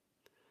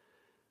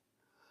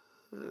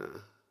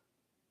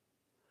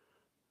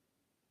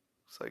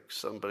 It's like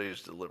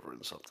somebody's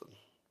delivering something.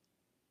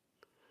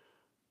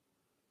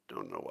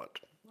 Don't know what.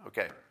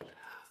 Okay.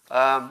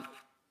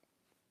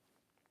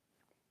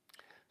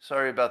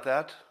 Sorry about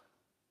that.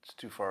 It's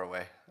too far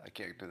away. I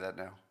can't do that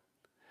now.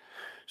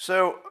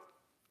 So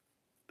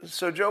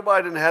Joe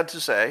Biden had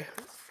to say,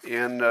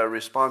 in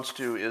response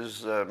to,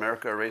 is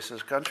America a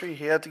racist country?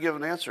 He had to give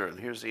an answer, and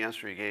here's the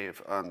answer he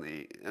gave on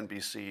the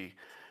NBC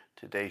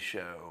Today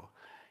show.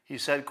 He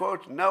said,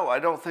 quote, no, I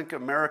don't think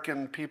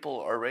American people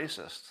are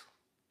racist.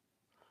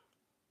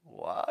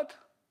 What?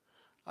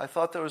 I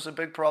thought there was a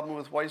big problem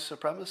with white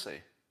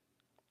supremacy.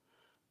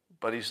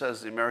 But he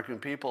says the American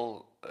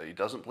people, he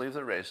doesn't believe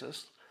they're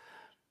racist.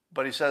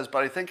 But he says,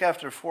 but I think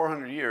after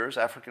 400 years,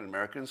 African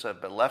Americans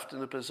have been left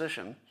in a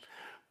position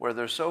where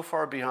they're so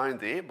far behind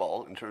the eight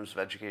ball in terms of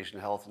education,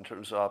 health, in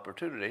terms of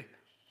opportunity.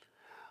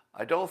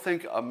 I don't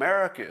think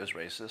America is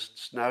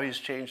racist. Now he's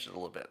changed it a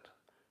little bit.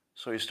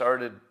 So he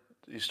started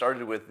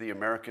with the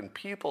American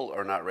people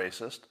are not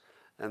racist.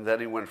 And then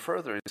he went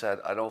further. He said,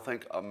 I don't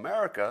think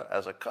America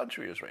as a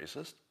country is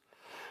racist.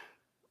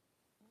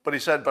 But he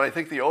said, but I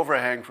think the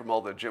overhang from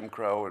all the Jim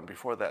Crow and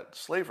before that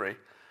slavery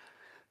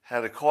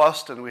had a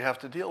cost and we have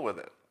to deal with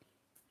it.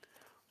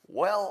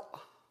 Well,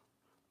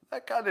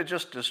 that kind of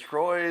just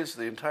destroys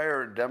the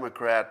entire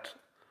Democrat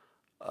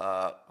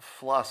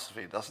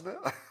philosophy, doesn't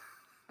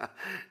it?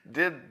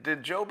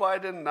 Did Joe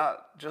Biden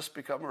not just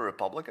become a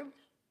Republican?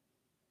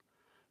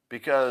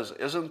 Because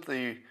isn't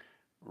the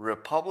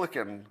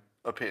Republican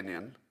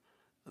opinion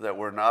that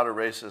we're not a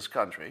racist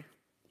country,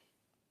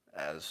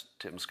 as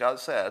Tim Scott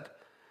said,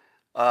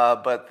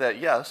 but that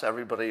yes,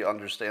 everybody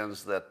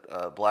understands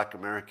that Black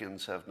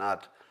Americans have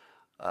not,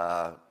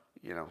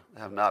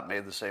 have not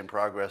made the same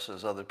progress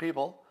as other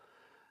people,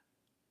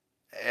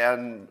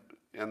 and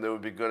it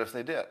would be good if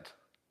they did.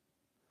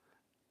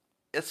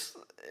 It's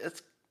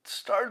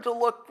starting to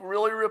look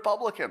really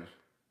Republican,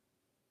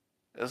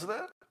 isn't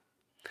it?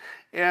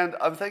 And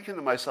I'm thinking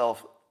to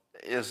myself,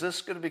 is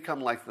this going to become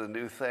like the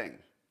new thing?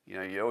 You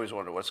know, you always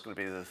wonder what's going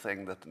to be the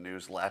thing that the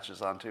news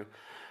latches onto.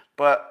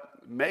 But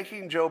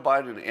making Joe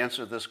Biden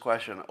answer this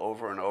question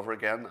over and over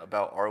again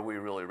about are we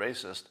really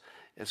racist,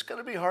 it's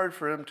going to be hard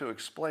for him to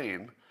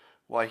explain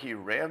why he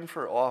ran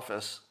for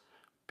office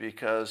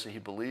because he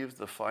believed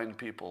the Fine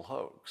People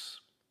hoax.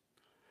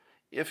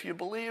 If you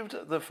believed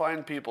the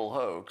Fine People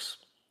hoax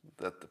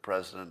that the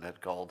president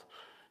had called,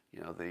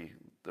 the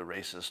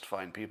racist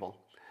Fine People,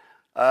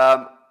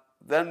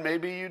 then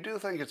maybe you do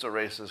think it's a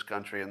racist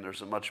country and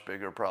there's a much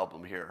bigger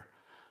problem here.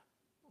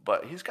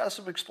 But he's got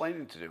some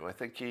explaining to do. I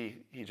think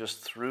he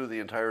just threw the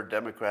entire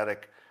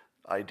Democratic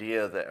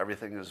idea that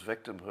everything is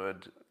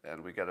victimhood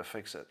and we got to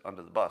fix it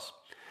under the bus.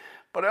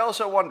 But I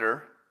also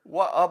wonder,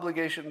 what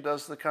obligation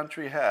does the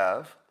country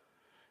have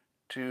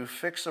to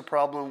fix a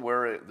problem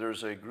where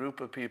there's a group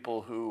of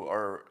people who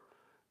are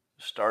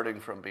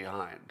starting from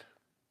behind?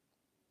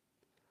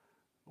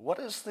 What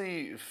is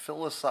the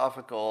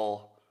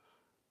philosophical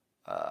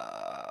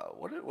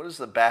what is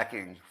the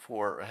backing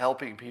for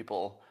helping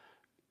people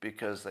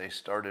because they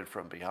started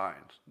from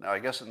behind? Now, I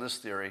guess in this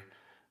theory,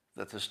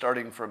 that the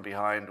starting from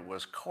behind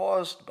was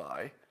caused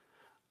by,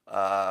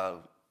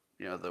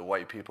 the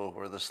white people who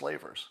were the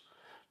slavers.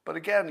 But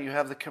again, you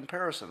have the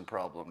comparison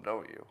problem,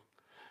 don't you?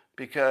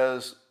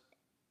 Because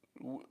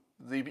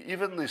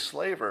even the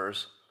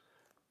slavers,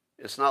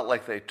 it's not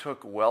like they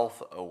took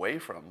wealth away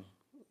from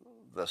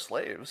the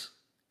slaves,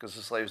 because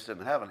the slaves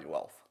didn't have any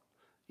wealth,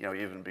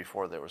 even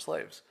before they were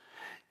slaves.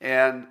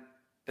 And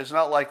it's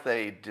not like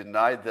they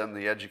denied them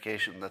the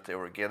education that they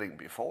were getting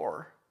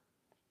before.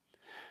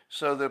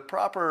 So the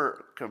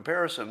proper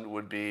comparison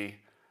would be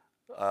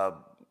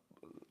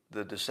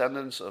the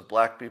descendants of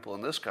black people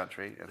in this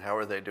country and how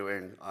are they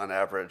doing on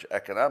average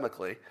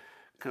economically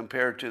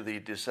compared to the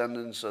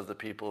descendants of the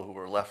people who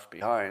were left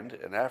behind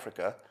in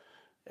Africa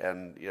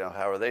and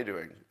how are they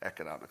doing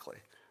economically.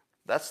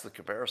 That's the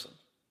comparison.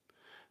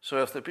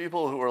 So if the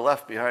people who were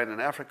left behind in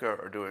Africa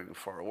are doing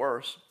far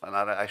worse, and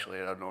I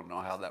don't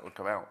know how that would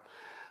come out,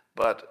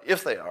 but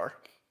if they are,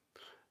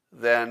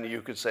 then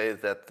you could say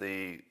that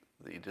the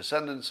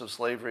descendants of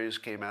slavery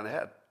came out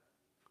ahead.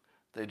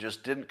 They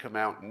just didn't come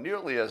out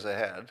nearly as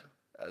ahead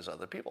as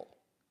other people.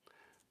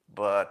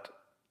 But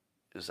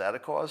is that a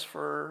cause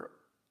for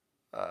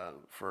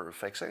for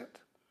fixing it?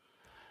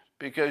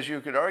 Because you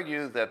could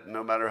argue that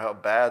no matter how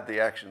bad the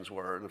actions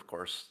were, and of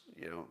course,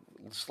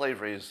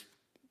 slavery is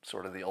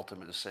sort of the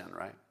ultimate sin,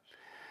 right?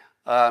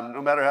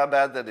 No matter how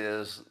bad that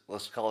is,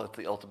 let's call it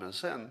the ultimate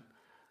sin,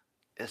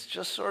 it's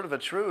just sort of a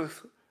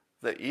truth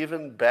that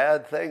even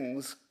bad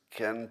things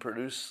can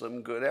produce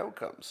some good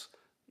outcomes.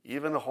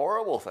 Even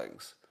horrible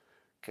things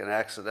can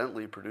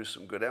accidentally produce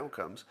some good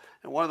outcomes.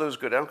 And one of those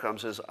good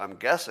outcomes is, I'm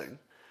guessing,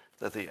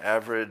 that the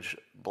average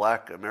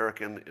black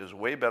American is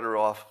way better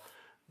off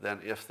than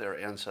if their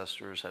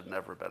ancestors had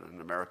never been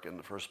an American in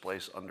the first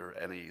place under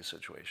any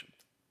situation.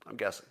 I'm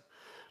guessing.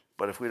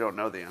 But if we don't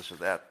know the answer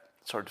to that,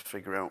 it's hard to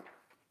figure out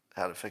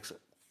how to fix it.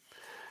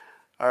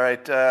 All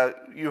right,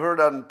 you heard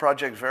on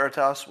Project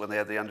Veritas when they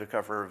had the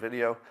undercover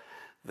video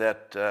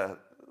that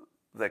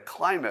that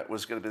climate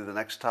was going to be the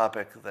next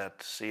topic that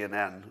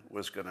CNN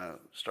was going to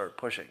start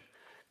pushing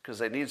because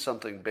they need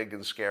something big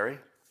and scary.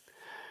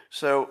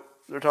 So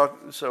they're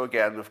talking. So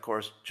again, of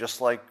course,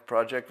 just like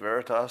Project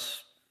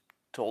Veritas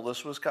told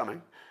us was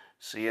coming,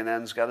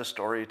 CNN's got a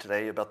story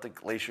today about the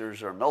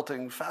glaciers are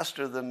melting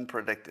faster than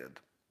predicted.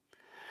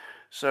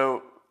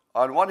 So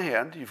on one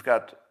hand, you've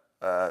got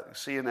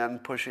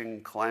CNN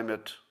pushing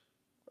climate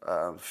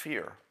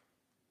fear.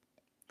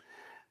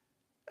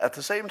 At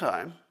the same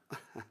time,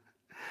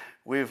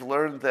 we've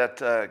learned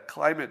that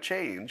climate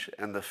change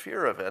and the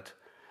fear of it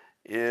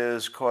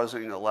is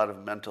causing a lot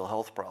of mental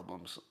health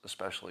problems,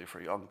 especially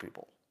for young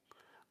people.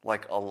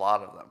 Like a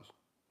lot of them.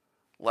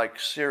 Like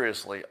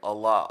seriously, a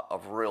lot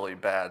of really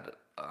bad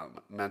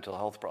mental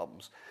health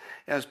problems.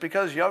 And it's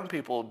because young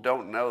people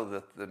don't know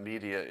that the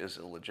media is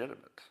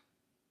illegitimate.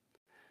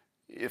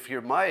 If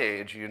you're my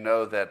age, you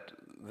know that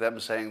them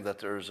saying that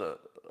there's a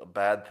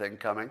bad thing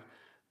coming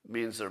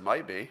means there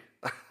might be,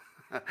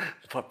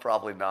 but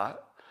probably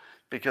not,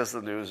 because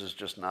the news is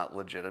just not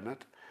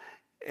legitimate.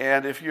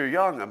 And if you're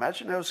young,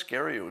 imagine how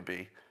scary it would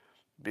be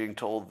being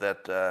told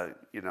that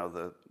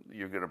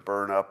you're going to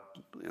burn up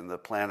and the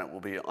planet will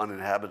be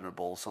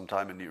uninhabitable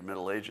sometime in your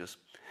middle ages.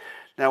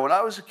 Now, when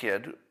I was a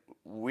kid,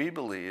 we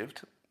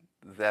believed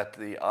that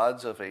the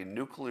odds of a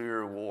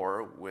nuclear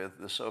war with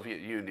the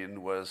Soviet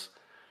Union was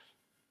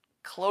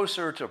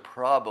closer to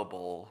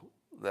probable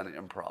than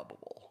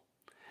improbable.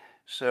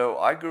 So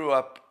I grew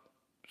up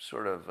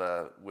sort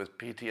of with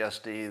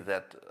PTSD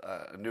that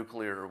a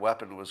nuclear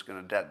weapon was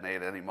going to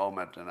detonate any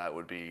moment and I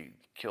would be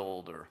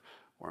killed or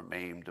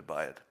maimed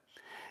by it.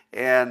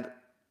 And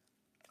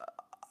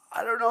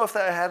I don't know if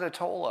that had a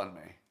toll on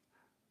me,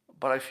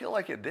 but I feel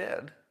like it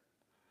did.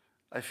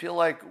 I feel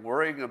like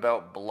worrying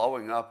about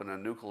blowing up in a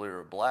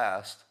nuclear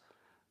blast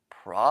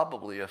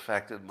probably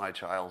affected my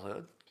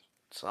childhood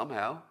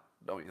somehow,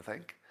 don't you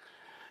think?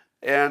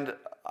 And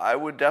I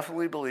would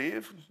definitely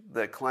believe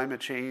that climate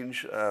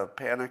change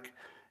panic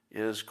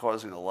is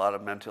causing a lot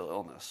of mental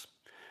illness.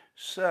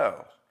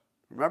 So,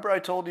 remember I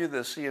told you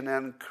that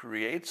CNN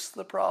creates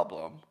the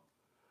problem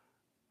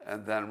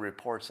and then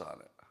reports on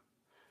it.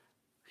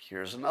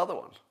 Here's another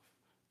one.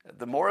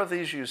 The more of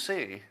these you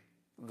see,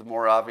 the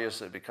more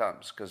obvious it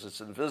becomes because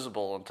it's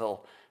invisible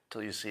until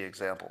you see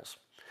examples.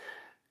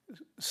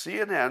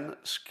 CNN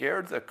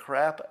scared the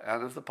crap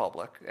out of the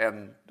public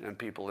and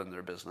people in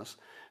their business,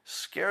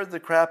 scared the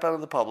crap out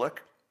of the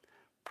public,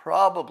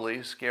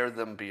 probably scared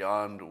them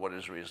beyond what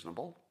is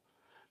reasonable.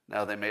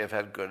 Now, they may have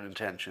had good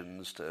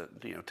intentions to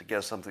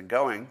get something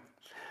going,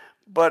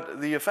 but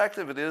the effect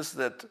of it is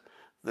that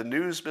the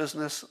news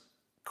business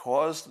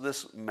caused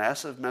this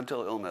massive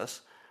mental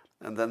illness,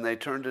 and then they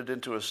turned it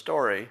into a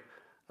story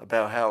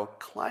about how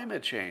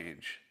climate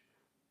change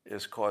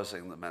is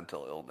causing the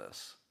mental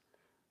illness.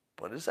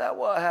 But is that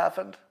what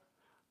happened?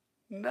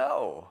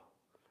 No.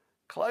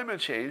 Climate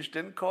change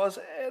didn't cause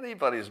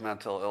anybody's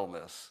mental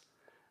illness.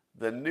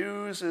 The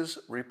news is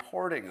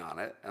reporting on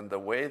it, and the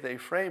way they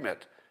frame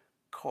it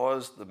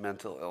caused the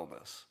mental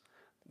illness.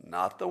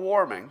 Not the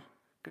warming,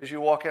 because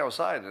you walk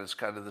outside and it's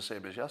kind of the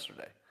same as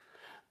yesterday.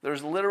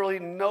 There's literally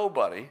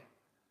nobody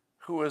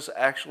who is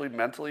actually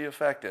mentally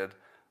affected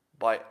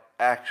by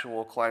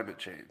actual climate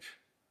change.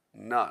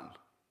 None.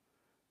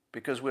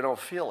 Because we don't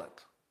feel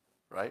it,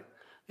 right?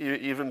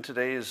 Even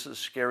today's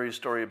scary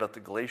story about the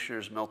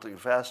glaciers melting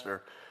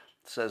faster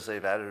says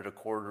they've added a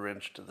 1/4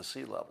 inch to the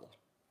sea level.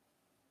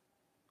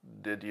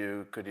 Could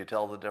you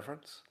tell the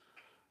difference?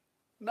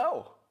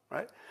 No,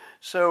 right?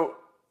 So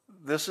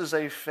this is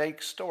a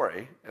fake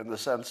story in the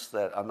sense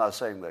that I'm not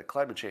saying that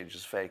climate change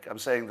is fake. I'm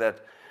saying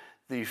that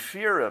the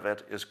fear of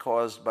it is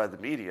caused by the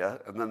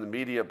media, and then the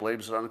media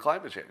blames it on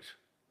climate change.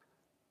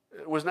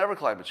 It was never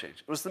climate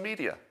change. It was the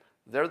media.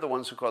 They're the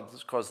ones who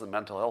caused the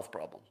mental health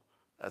problem.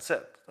 That's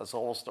it. That's the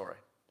whole story.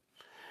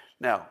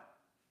 Now,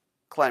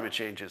 climate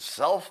change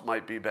itself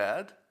might be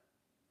bad,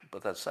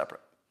 but that's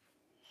separate.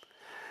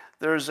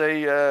 There's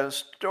a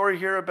story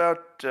here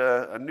about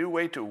a new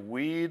way to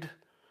weed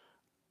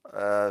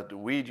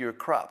your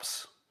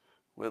crops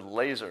with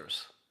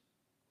lasers.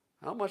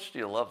 How much do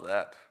you love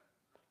that?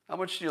 How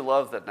much do you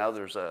love that now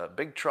there's a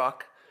big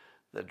truck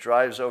that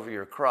drives over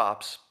your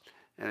crops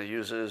and it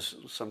uses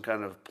some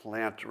kind of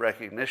plant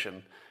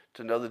recognition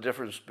to know the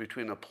difference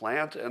between a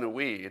plant and a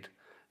weed,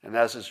 and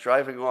as it's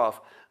driving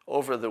off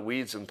over the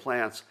weeds and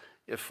plants,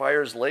 it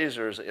fires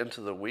lasers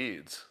into the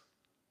weeds.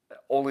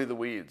 Only the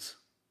weeds.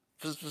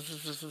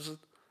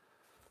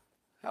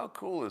 How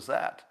cool is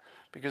that?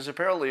 Because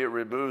apparently it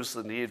removes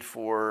the need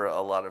for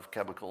a lot of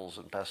chemicals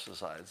and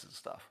pesticides and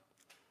stuff.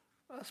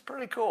 That's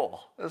pretty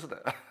cool, isn't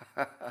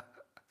it?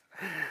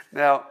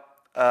 Now,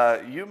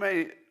 you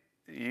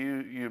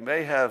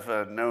may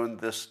have known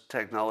this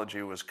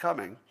technology was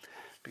coming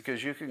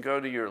because you can go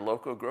to your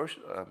local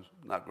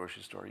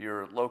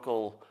your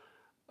local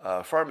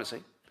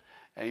pharmacy,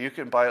 and you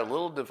can buy a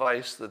little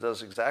device that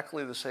does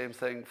exactly the same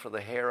thing for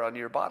the hair on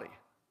your body.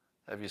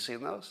 Have you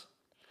seen those?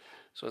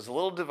 So it's a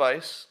little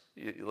device.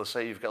 Let's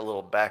say you've got a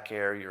little back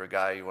hair. You're a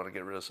guy, you want to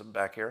get rid of some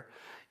back hair.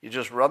 You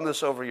just run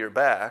this over your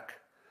back,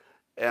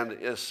 and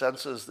it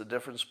senses the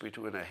difference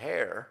between a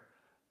hair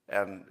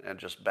and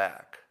just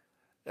back.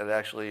 It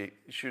actually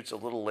shoots a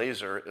little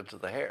laser into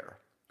the hair.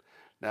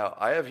 Now,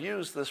 I have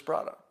used this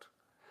product,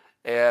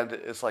 and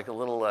it's like a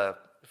little, it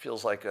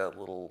feels like a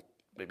little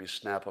maybe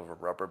snap of a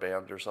rubber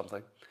band or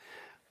something.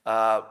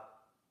 Yeah,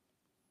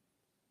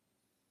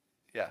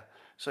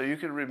 so you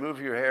can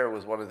remove your hair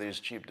with one of these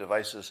cheap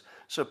devices.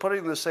 So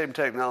putting the same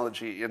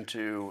technology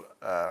into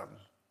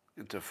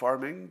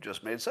farming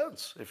just made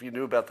sense. If you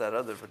knew about that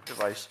other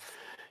device,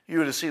 you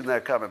would have seen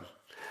that coming.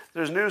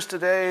 There's news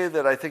today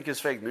that I think is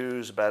fake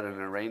news about an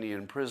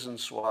Iranian prison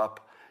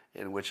swap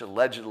in which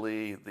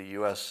allegedly the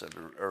U.S. and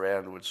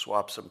Iran would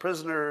swap some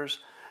prisoners,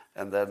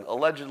 and then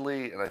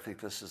allegedly, and I think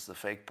this is the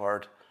fake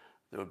part,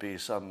 there would be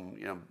some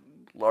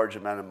large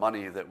amount of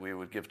money that we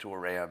would give to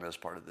Iran as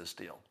part of this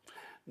deal.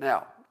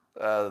 Now,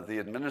 the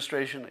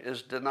administration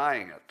is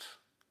denying it,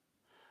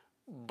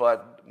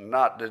 but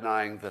not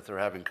denying that they're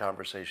having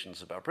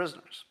conversations about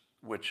prisoners,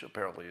 which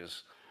apparently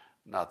is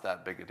not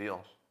that big a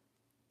deal.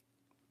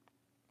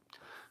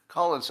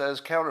 Colin says,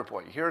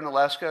 counterpoint. Here in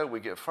Alaska, we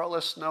get far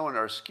less snow in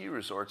our ski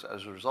resorts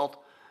as a result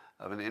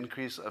of an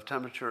increase of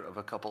temperature of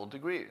a couple of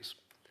degrees.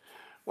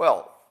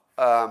 Well,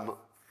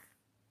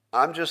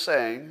 I'm just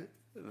saying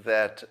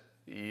that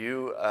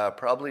you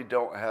probably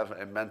don't have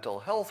a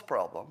mental health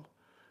problem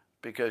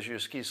because your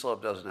ski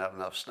slope doesn't have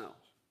enough snow.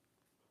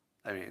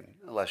 I mean,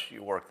 unless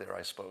you work there,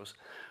 I suppose.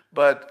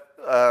 But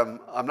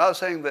I'm not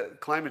saying that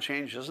climate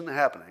change isn't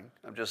happening.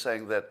 I'm just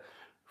saying that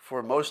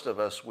for most of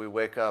us, we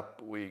wake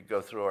up, we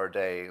go through our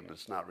day, and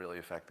it's not really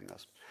affecting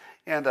us.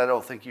 And I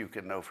don't think you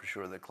can know for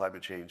sure that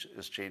climate change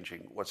is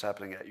changing what's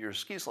happening at your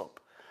ski slope.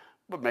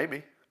 But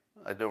maybe.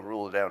 I don't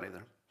rule it out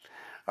either.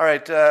 All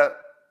right.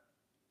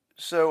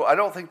 So I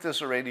don't think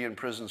this Iranian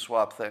prison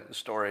swap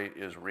story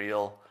is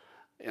real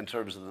in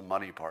terms of the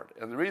money part.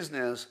 And the reason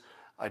is,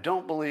 I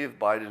don't believe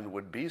Biden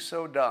would be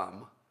so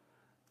dumb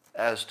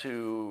as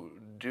to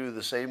do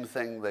the same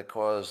thing that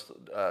caused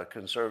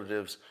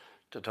conservatives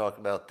to talk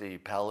about the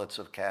pallets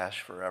of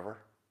cash forever.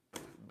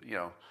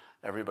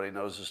 Everybody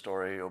knows the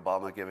story,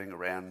 Obama giving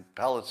Iran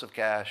pallets of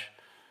cash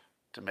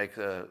to make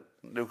the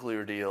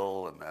nuclear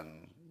deal, and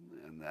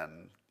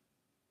then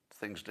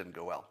things didn't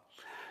go well.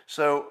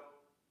 So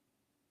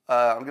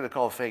I'm going to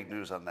call fake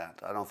news on that.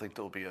 I don't think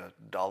there'll be a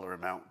dollar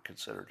amount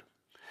considered.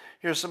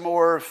 Here's some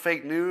more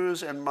fake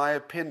news in my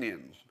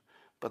opinion,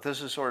 but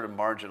this is sort of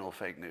marginal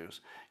fake news.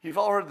 You've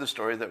all heard the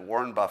story that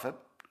Warren Buffett,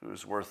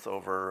 who's worth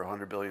over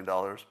 $100 billion,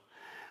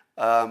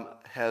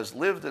 has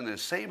lived in the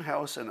same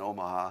house in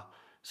Omaha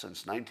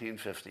since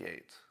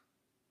 1958.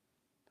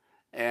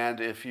 And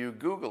if you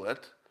Google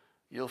it,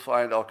 you'll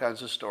find all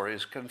kinds of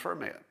stories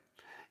confirming it.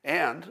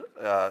 And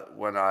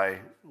when I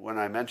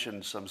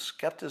mentioned some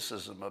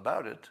skepticism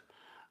about it,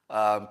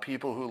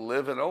 people who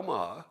live in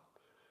Omaha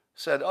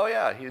said, "Oh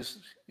yeah,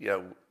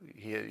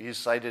 he's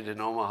sighted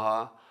in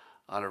Omaha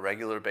on a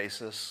regular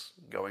basis,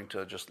 going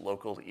to just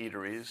local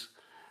eateries."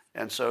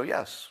 And so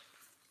yes,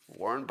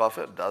 Warren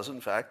Buffett does in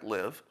fact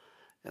live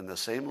in the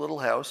same little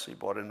house he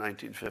bought in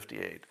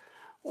 1958.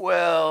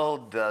 Well,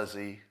 does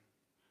he?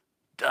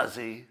 Does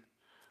he?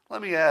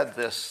 Let me add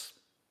this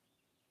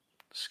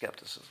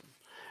skepticism.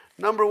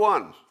 Number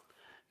one,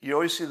 you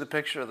always see the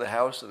picture of the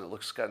house and it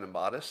looks kind of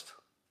modest.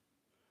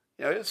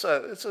 It's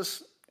a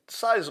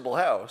sizable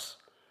house,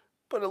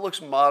 but it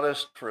looks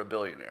modest for a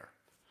billionaire.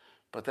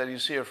 But then you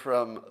see it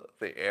from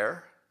the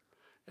air.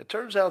 It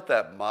turns out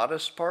that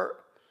modest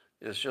part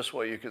is just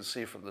what you can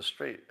see from the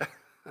street.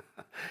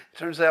 It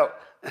turns out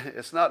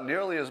it's not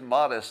nearly as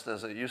modest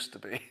as it used to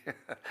be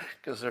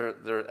because there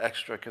are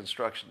extra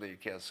construction that you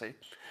can't see.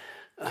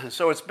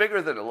 So it's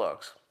bigger than it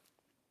looks.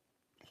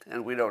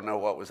 And we don't know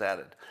what was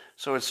added.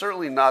 So it's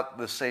certainly not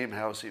the same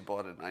house he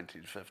bought in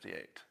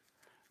 1958.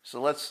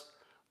 So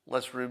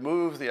let's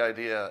remove the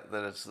idea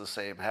that it's the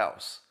same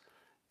house.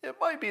 It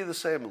might be the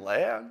same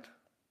land,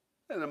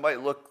 and it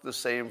might look the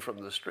same from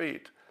the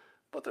street,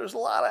 but there's a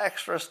lot of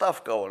extra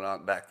stuff going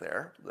on back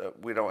there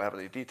that we don't have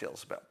any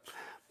details about.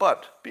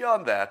 But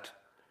beyond that,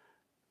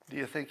 do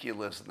you think he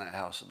lives in that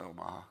house in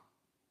Omaha?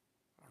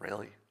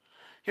 Really?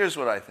 Here's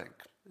what I think,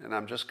 and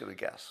I'm just going to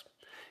guess.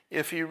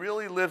 If he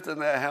really lived in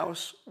that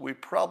house, we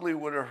probably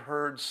would have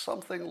heard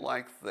something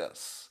like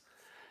this.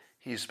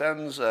 He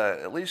spends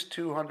at least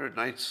 200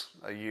 nights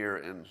a year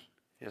in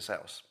his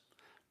house,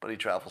 but he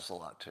travels a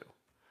lot too.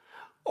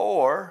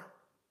 Or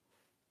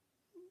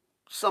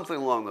something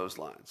along those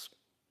lines.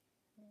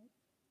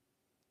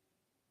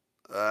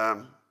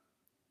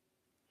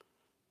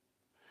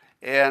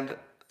 And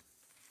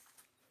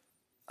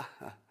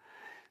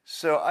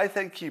so I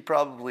think he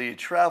probably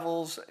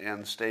travels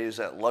and stays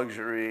at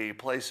luxury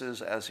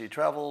places as he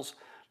travels.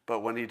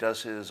 But when he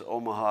does his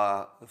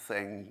Omaha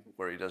thing,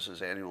 where he does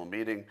his annual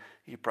meeting,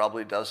 he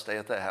probably does stay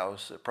at the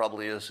house. It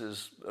probably is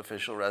his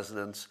official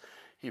residence.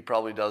 He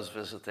probably does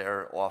visit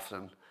there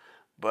often.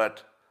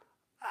 But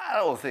I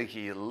don't think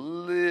he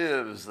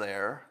lives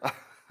there.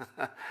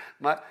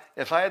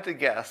 If I had to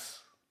guess,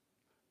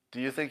 do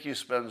you think he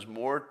spends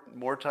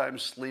more time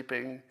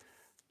sleeping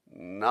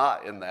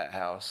not in that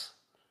house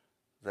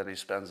than he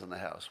spends in the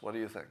house? What do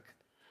you think?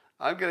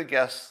 I'm going to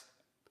guess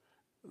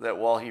that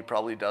while he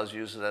probably does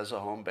use it as a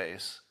home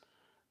base,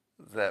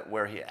 that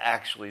where he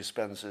actually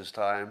spends his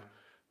time,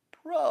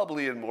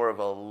 probably in more of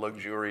a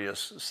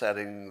luxurious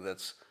setting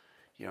that's,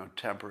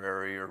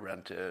 temporary or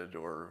rented,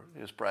 or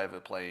his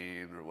private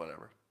plane or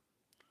whatever.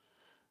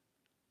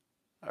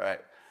 All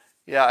right.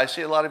 Yeah, I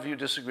see a lot of you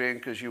disagreeing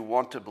because you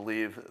want to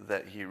believe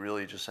that he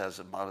really just has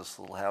a modest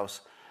little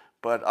house.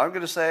 But I'm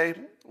going to say,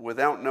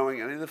 without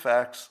knowing any of the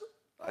facts,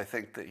 I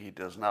think that he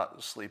does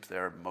not sleep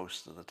there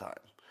most of the time.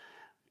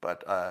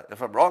 But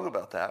if I'm wrong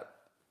about that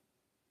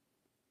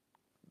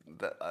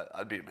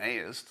I'd be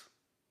amazed.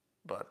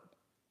 But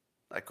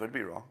I could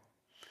be wrong.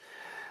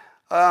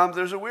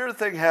 There's a weird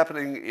thing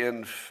happening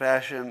in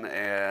fashion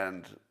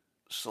and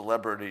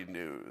celebrity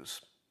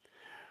news,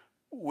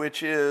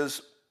 which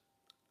is,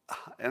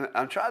 and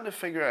I'm trying to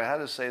figure out how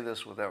to say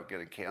this without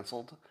getting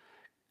canceled,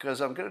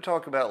 because I'm going to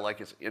talk about it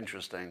like it's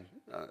interesting.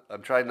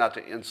 I'm trying not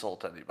to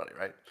insult anybody,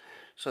 right?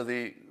 So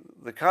the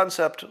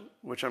concept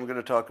which I'm going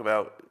to talk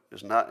about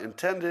is not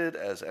intended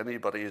as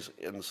anybody's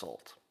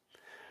insult.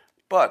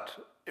 But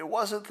it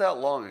wasn't that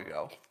long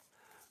ago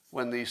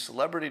when the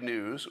celebrity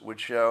news would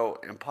show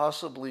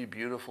impossibly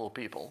beautiful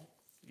people,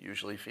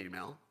 usually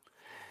female,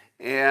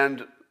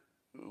 and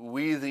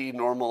we, the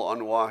normal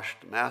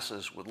unwashed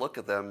masses, would look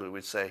at them and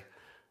we'd say,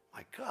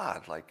 my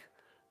God, like,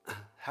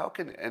 how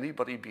can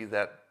anybody be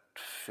that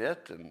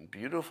fit and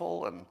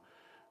beautiful? And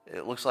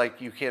it looks like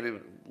you can't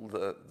even,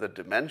 the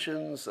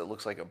dimensions, it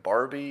looks like a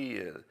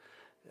Barbie.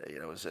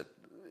 Is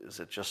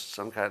it just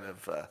some kind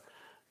of,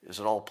 is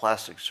it all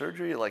plastic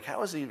surgery? Like,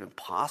 how is it even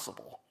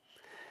possible?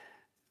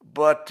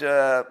 But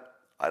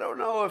I don't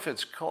know if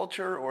it's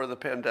culture or the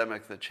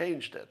pandemic that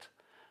changed it.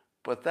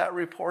 But that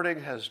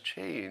reporting has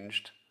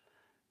changed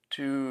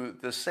to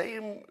the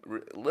same,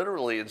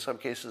 literally in some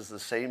cases, the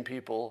same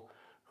people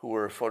who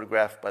were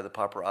photographed by the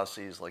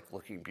paparazzis, like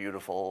looking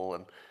beautiful,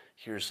 and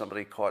here's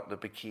somebody caught in a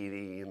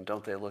bikini, and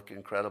don't they look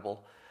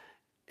incredible?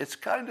 It's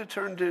kind of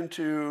turned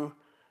into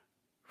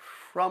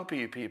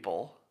frumpy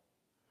people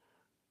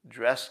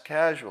dressed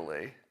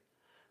casually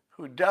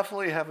who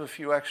definitely have a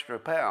few extra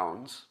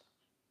pounds,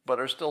 but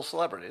are still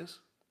celebrities.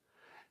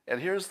 And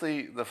here's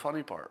the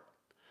funny part.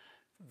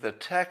 The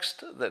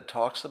text that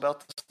talks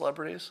about the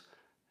celebrities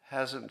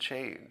hasn't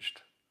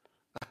changed,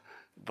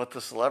 but the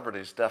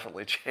celebrities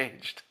definitely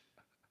changed.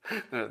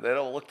 They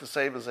don't look the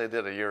same as they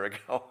did a year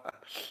ago.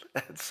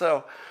 And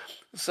so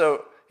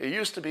it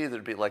used to be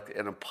there'd be like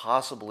an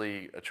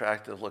impossibly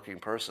attractive looking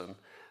person,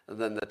 and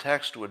then the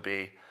text would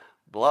be,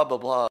 blah, blah,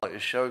 blah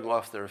is showing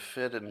off their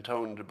fit and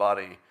toned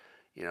body,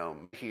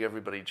 making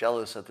everybody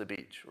jealous at the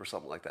beach or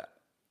something like that,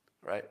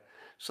 right?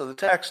 So the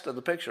text and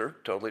the picture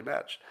totally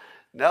matched.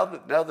 Now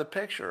the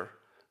picture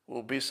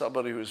will be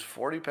somebody who's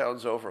 40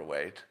 pounds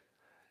overweight,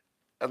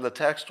 and the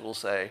text will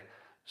say,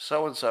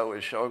 so-and-so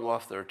is showing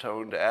off their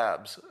toned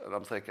abs. And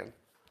I'm thinking,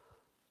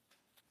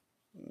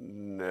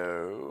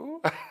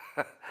 no.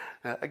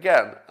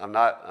 Again, I'm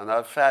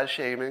not fat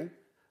shaming.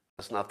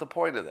 That's not the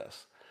point of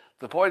this.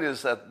 The point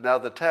is that now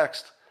the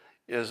text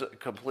is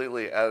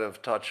completely out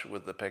of touch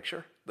with the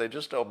picture. They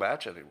just don't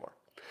match anymore.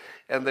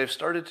 And they've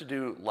started to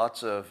do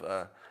lots of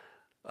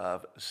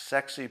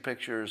sexy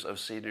pictures of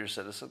senior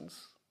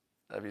citizens.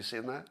 Have you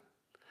seen that?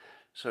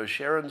 So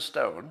Sharon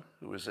Stone,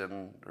 who is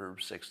in her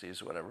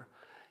 60s or whatever,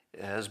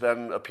 has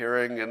been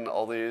appearing in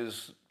all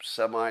these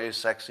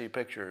semi-sexy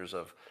pictures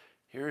of,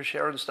 here's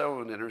Sharon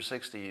Stone in her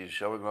 60s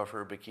showing off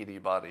her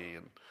bikini body,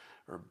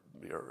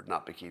 or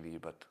not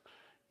bikini, but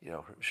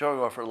showing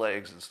off her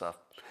legs and stuff.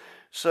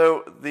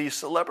 So the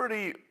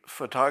celebrity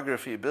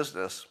photography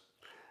business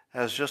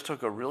has just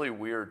took a really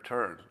weird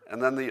turn.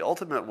 And then the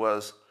ultimate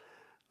was,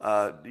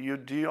 do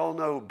you all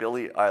know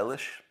Billie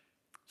Eilish?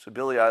 So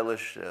Billie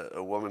Eilish,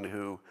 a woman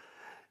who,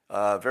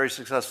 very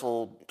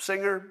successful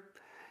singer,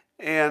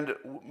 and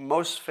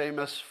most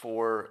famous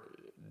for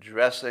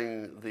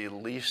dressing the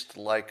least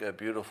like a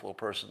beautiful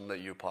person that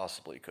you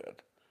possibly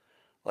could.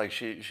 Like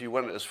she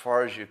went as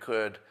far as you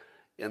could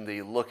in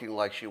the looking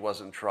like she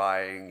wasn't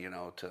trying,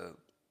 to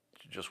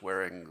just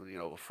wearing,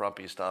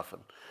 frumpy stuff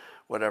and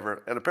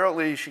whatever. And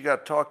apparently she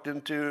got talked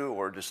into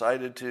or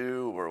decided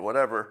to or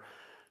whatever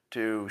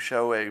to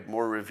show a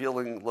more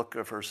revealing look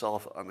of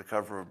herself on the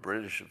cover of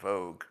British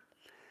Vogue.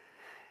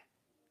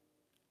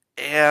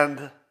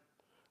 And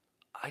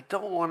I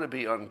don't want to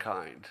be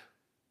unkind,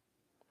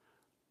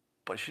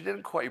 but she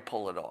didn't quite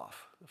pull it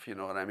off, if you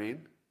know what I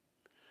mean.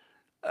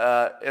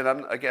 And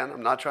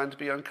I'm not trying to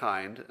be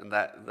unkind, and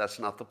that's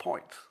not the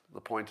point.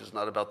 The point is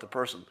not about the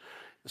person.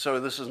 So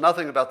this is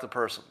nothing about the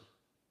person.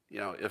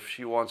 If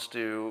she wants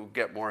to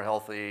get more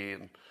healthy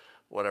and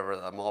whatever,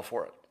 I'm all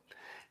for it.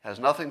 It has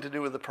nothing to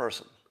do with the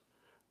person.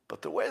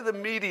 But the way the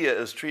media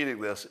is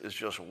treating this is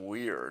just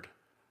weird.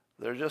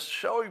 They're just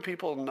showing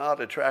people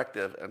not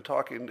attractive and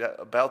talking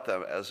about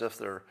them as if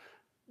they're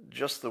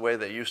just the way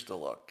they used to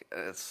look.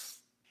 And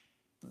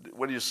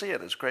when you see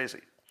it, it's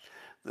crazy.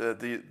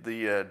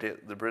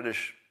 The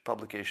British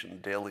publication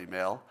Daily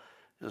Mail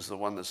is the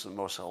one that's the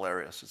most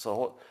hilarious. It's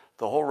the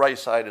whole right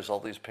side is all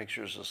these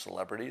pictures of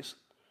celebrities,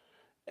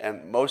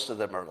 and most of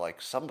them are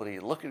like somebody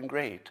looking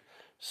great,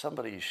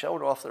 somebody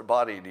showing off their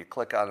body, and you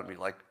click on them, and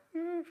you're like,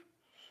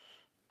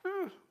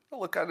 they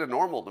look kind of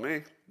normal to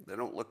me. They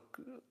don't look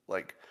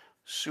like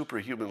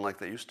superhuman like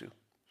they used to.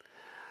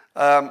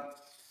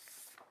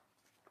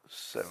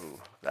 So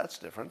that's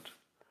different,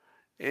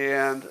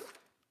 and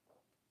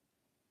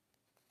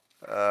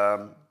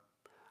I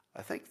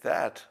think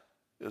that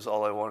is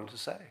all I wanted to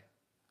say.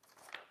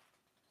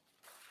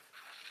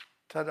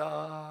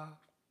 Ta-da!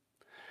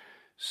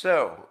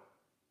 So,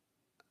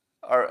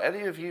 are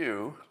any of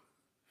you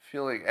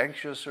feeling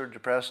anxious or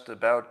depressed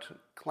about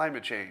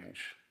climate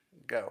change?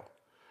 Go.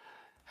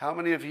 How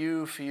many of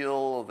you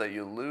feel that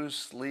you lose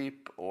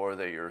sleep or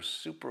that you're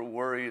super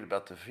worried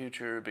about the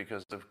future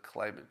because of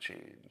climate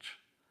change?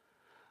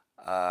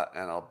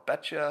 And I'll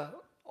bet you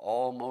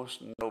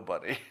almost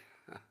nobody.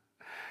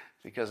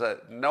 Because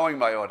knowing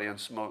my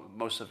audience,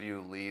 most of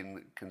you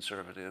lean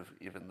conservative,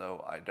 even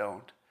though I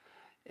don't.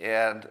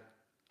 And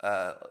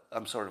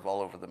I'm sort of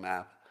all over the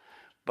map.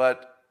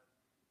 But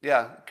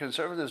yeah,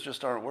 conservatives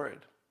just aren't worried.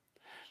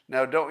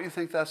 Now, don't you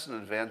think that's an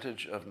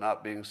advantage of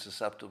not being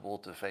susceptible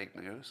to fake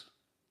news?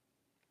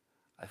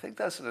 I think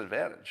that's an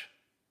advantage.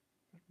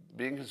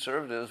 Being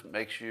conservative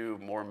makes you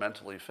more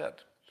mentally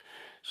fit.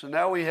 So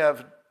now we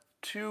have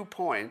 2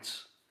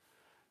 points,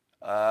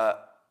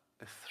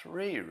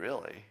 3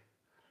 really.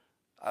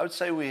 I would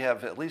say we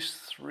have at least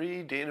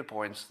 3 data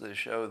points that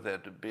show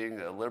that being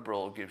a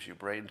liberal gives you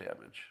brain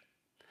damage.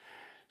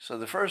 So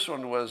the first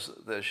one was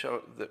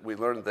that we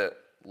learned that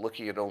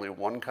looking at only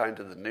one kind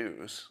of the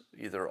news,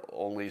 either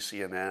only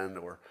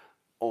CNN or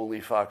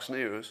only Fox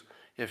News,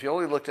 if you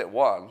only looked at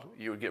one,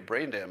 you would get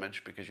brain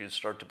damage because you'd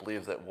start to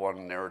believe that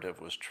one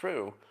narrative was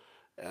true,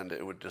 and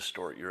it would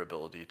distort your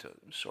ability to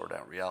sort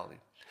out reality.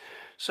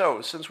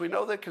 So since we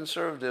know that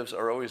conservatives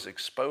are always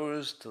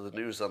exposed to the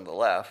news on the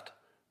left,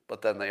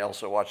 but then they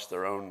also watch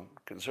their own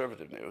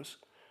conservative news,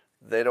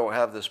 they don't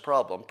have this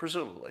problem,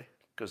 presumably,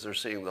 because they're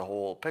seeing the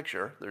whole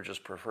picture. They're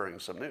just preferring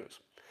some news.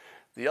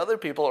 The other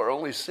people are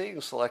only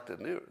seeing selected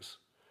news,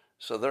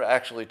 so they're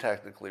actually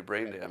technically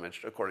brain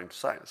damaged, according to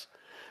science.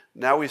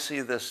 Now we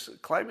see this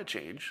climate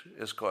change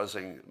is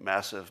causing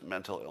massive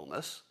mental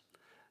illness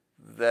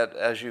that,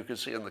 as you can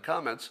see in the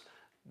comments,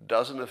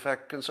 doesn't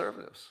affect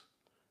conservatives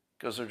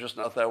because they're just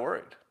not that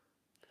worried.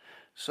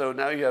 So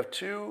now you have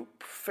 2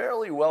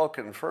 fairly well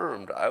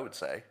confirmed, I would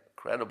say,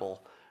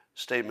 credible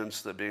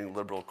statements that being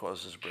liberal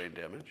causes brain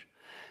damage.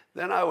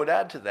 Then I would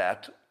add to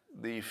that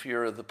the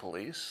fear of the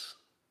police,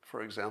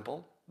 for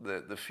example,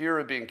 the fear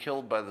of being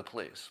killed by the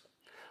police.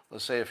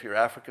 Let's say if you're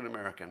African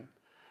American,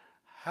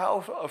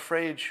 how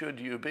afraid should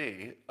you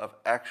be of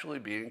actually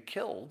being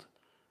killed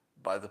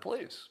by the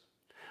police?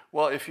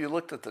 Well, if you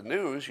looked at the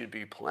news, you'd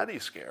be plenty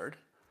scared,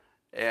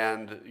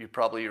 and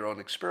your own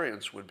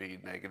experience would be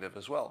negative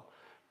as well.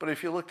 But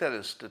if you looked at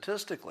it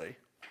statistically,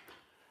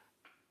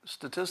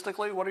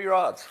 what are your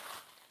odds?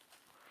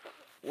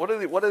 What are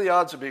the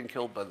odds of being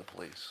killed by the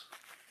police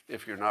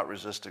if you're not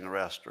resisting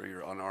arrest or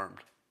you're unarmed?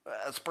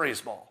 That's pretty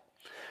small.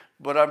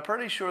 But I'm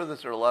pretty sure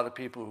that there are a lot of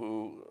people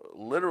who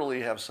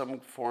literally have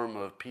some form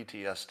of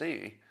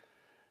PTSD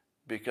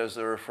because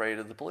they're afraid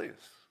of the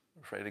police,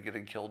 afraid of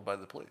getting killed by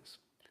the police.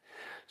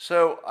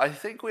 So I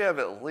think we have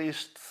at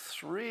least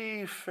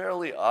 3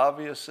 fairly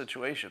obvious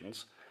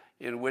situations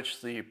in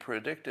which the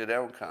predicted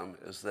outcome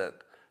is that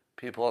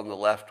people on the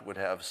left would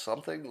have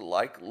something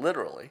like,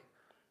 literally,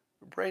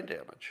 brain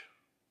damage.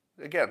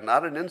 Again,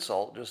 not an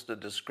insult, just a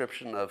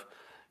description of,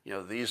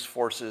 these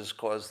forces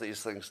cause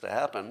these things to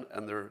happen,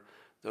 and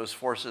those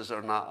forces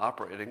are not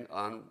operating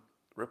on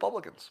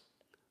Republicans.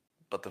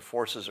 But the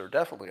forces are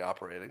definitely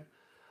operating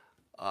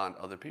on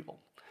other people.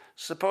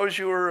 Suppose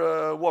you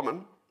were a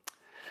woman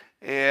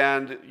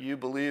and you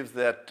believe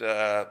that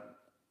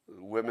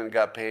women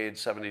got paid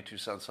 72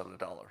 cents on the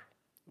dollar,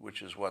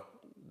 which is what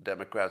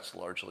Democrats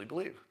largely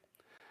believe.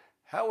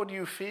 How would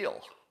you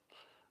feel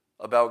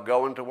about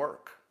going to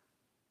work?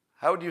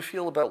 How would you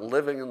feel about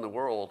living in the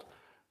world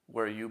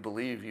where you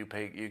believe you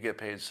get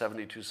paid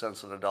 72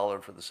 cents on the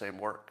dollar for the same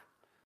work?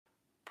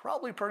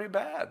 Probably pretty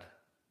bad.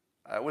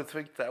 I would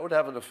think that would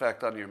have an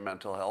effect on your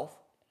mental health.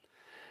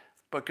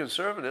 But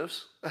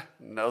conservatives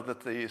know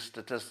that the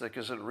statistic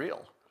isn't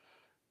real.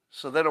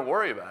 So they don't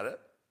worry about it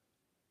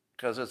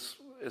because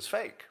it's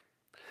fake.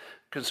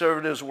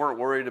 Conservatives weren't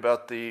worried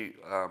about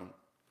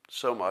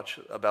so much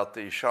about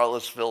the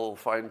Charlottesville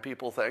fine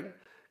people thing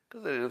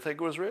because they didn't think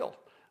it was real.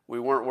 We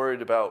weren't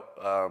worried about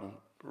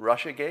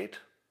Russiagate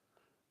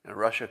and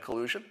Russia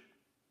collusion.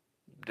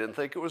 Didn't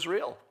think it was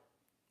real.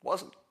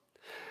 Wasn't.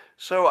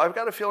 So I've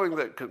got a feeling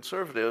that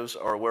conservatives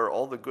are where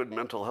all the good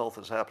mental health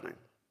is happening.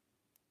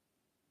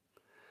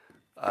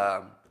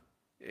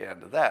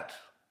 And that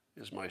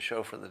is my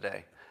show for the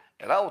day.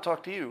 And I will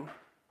talk to you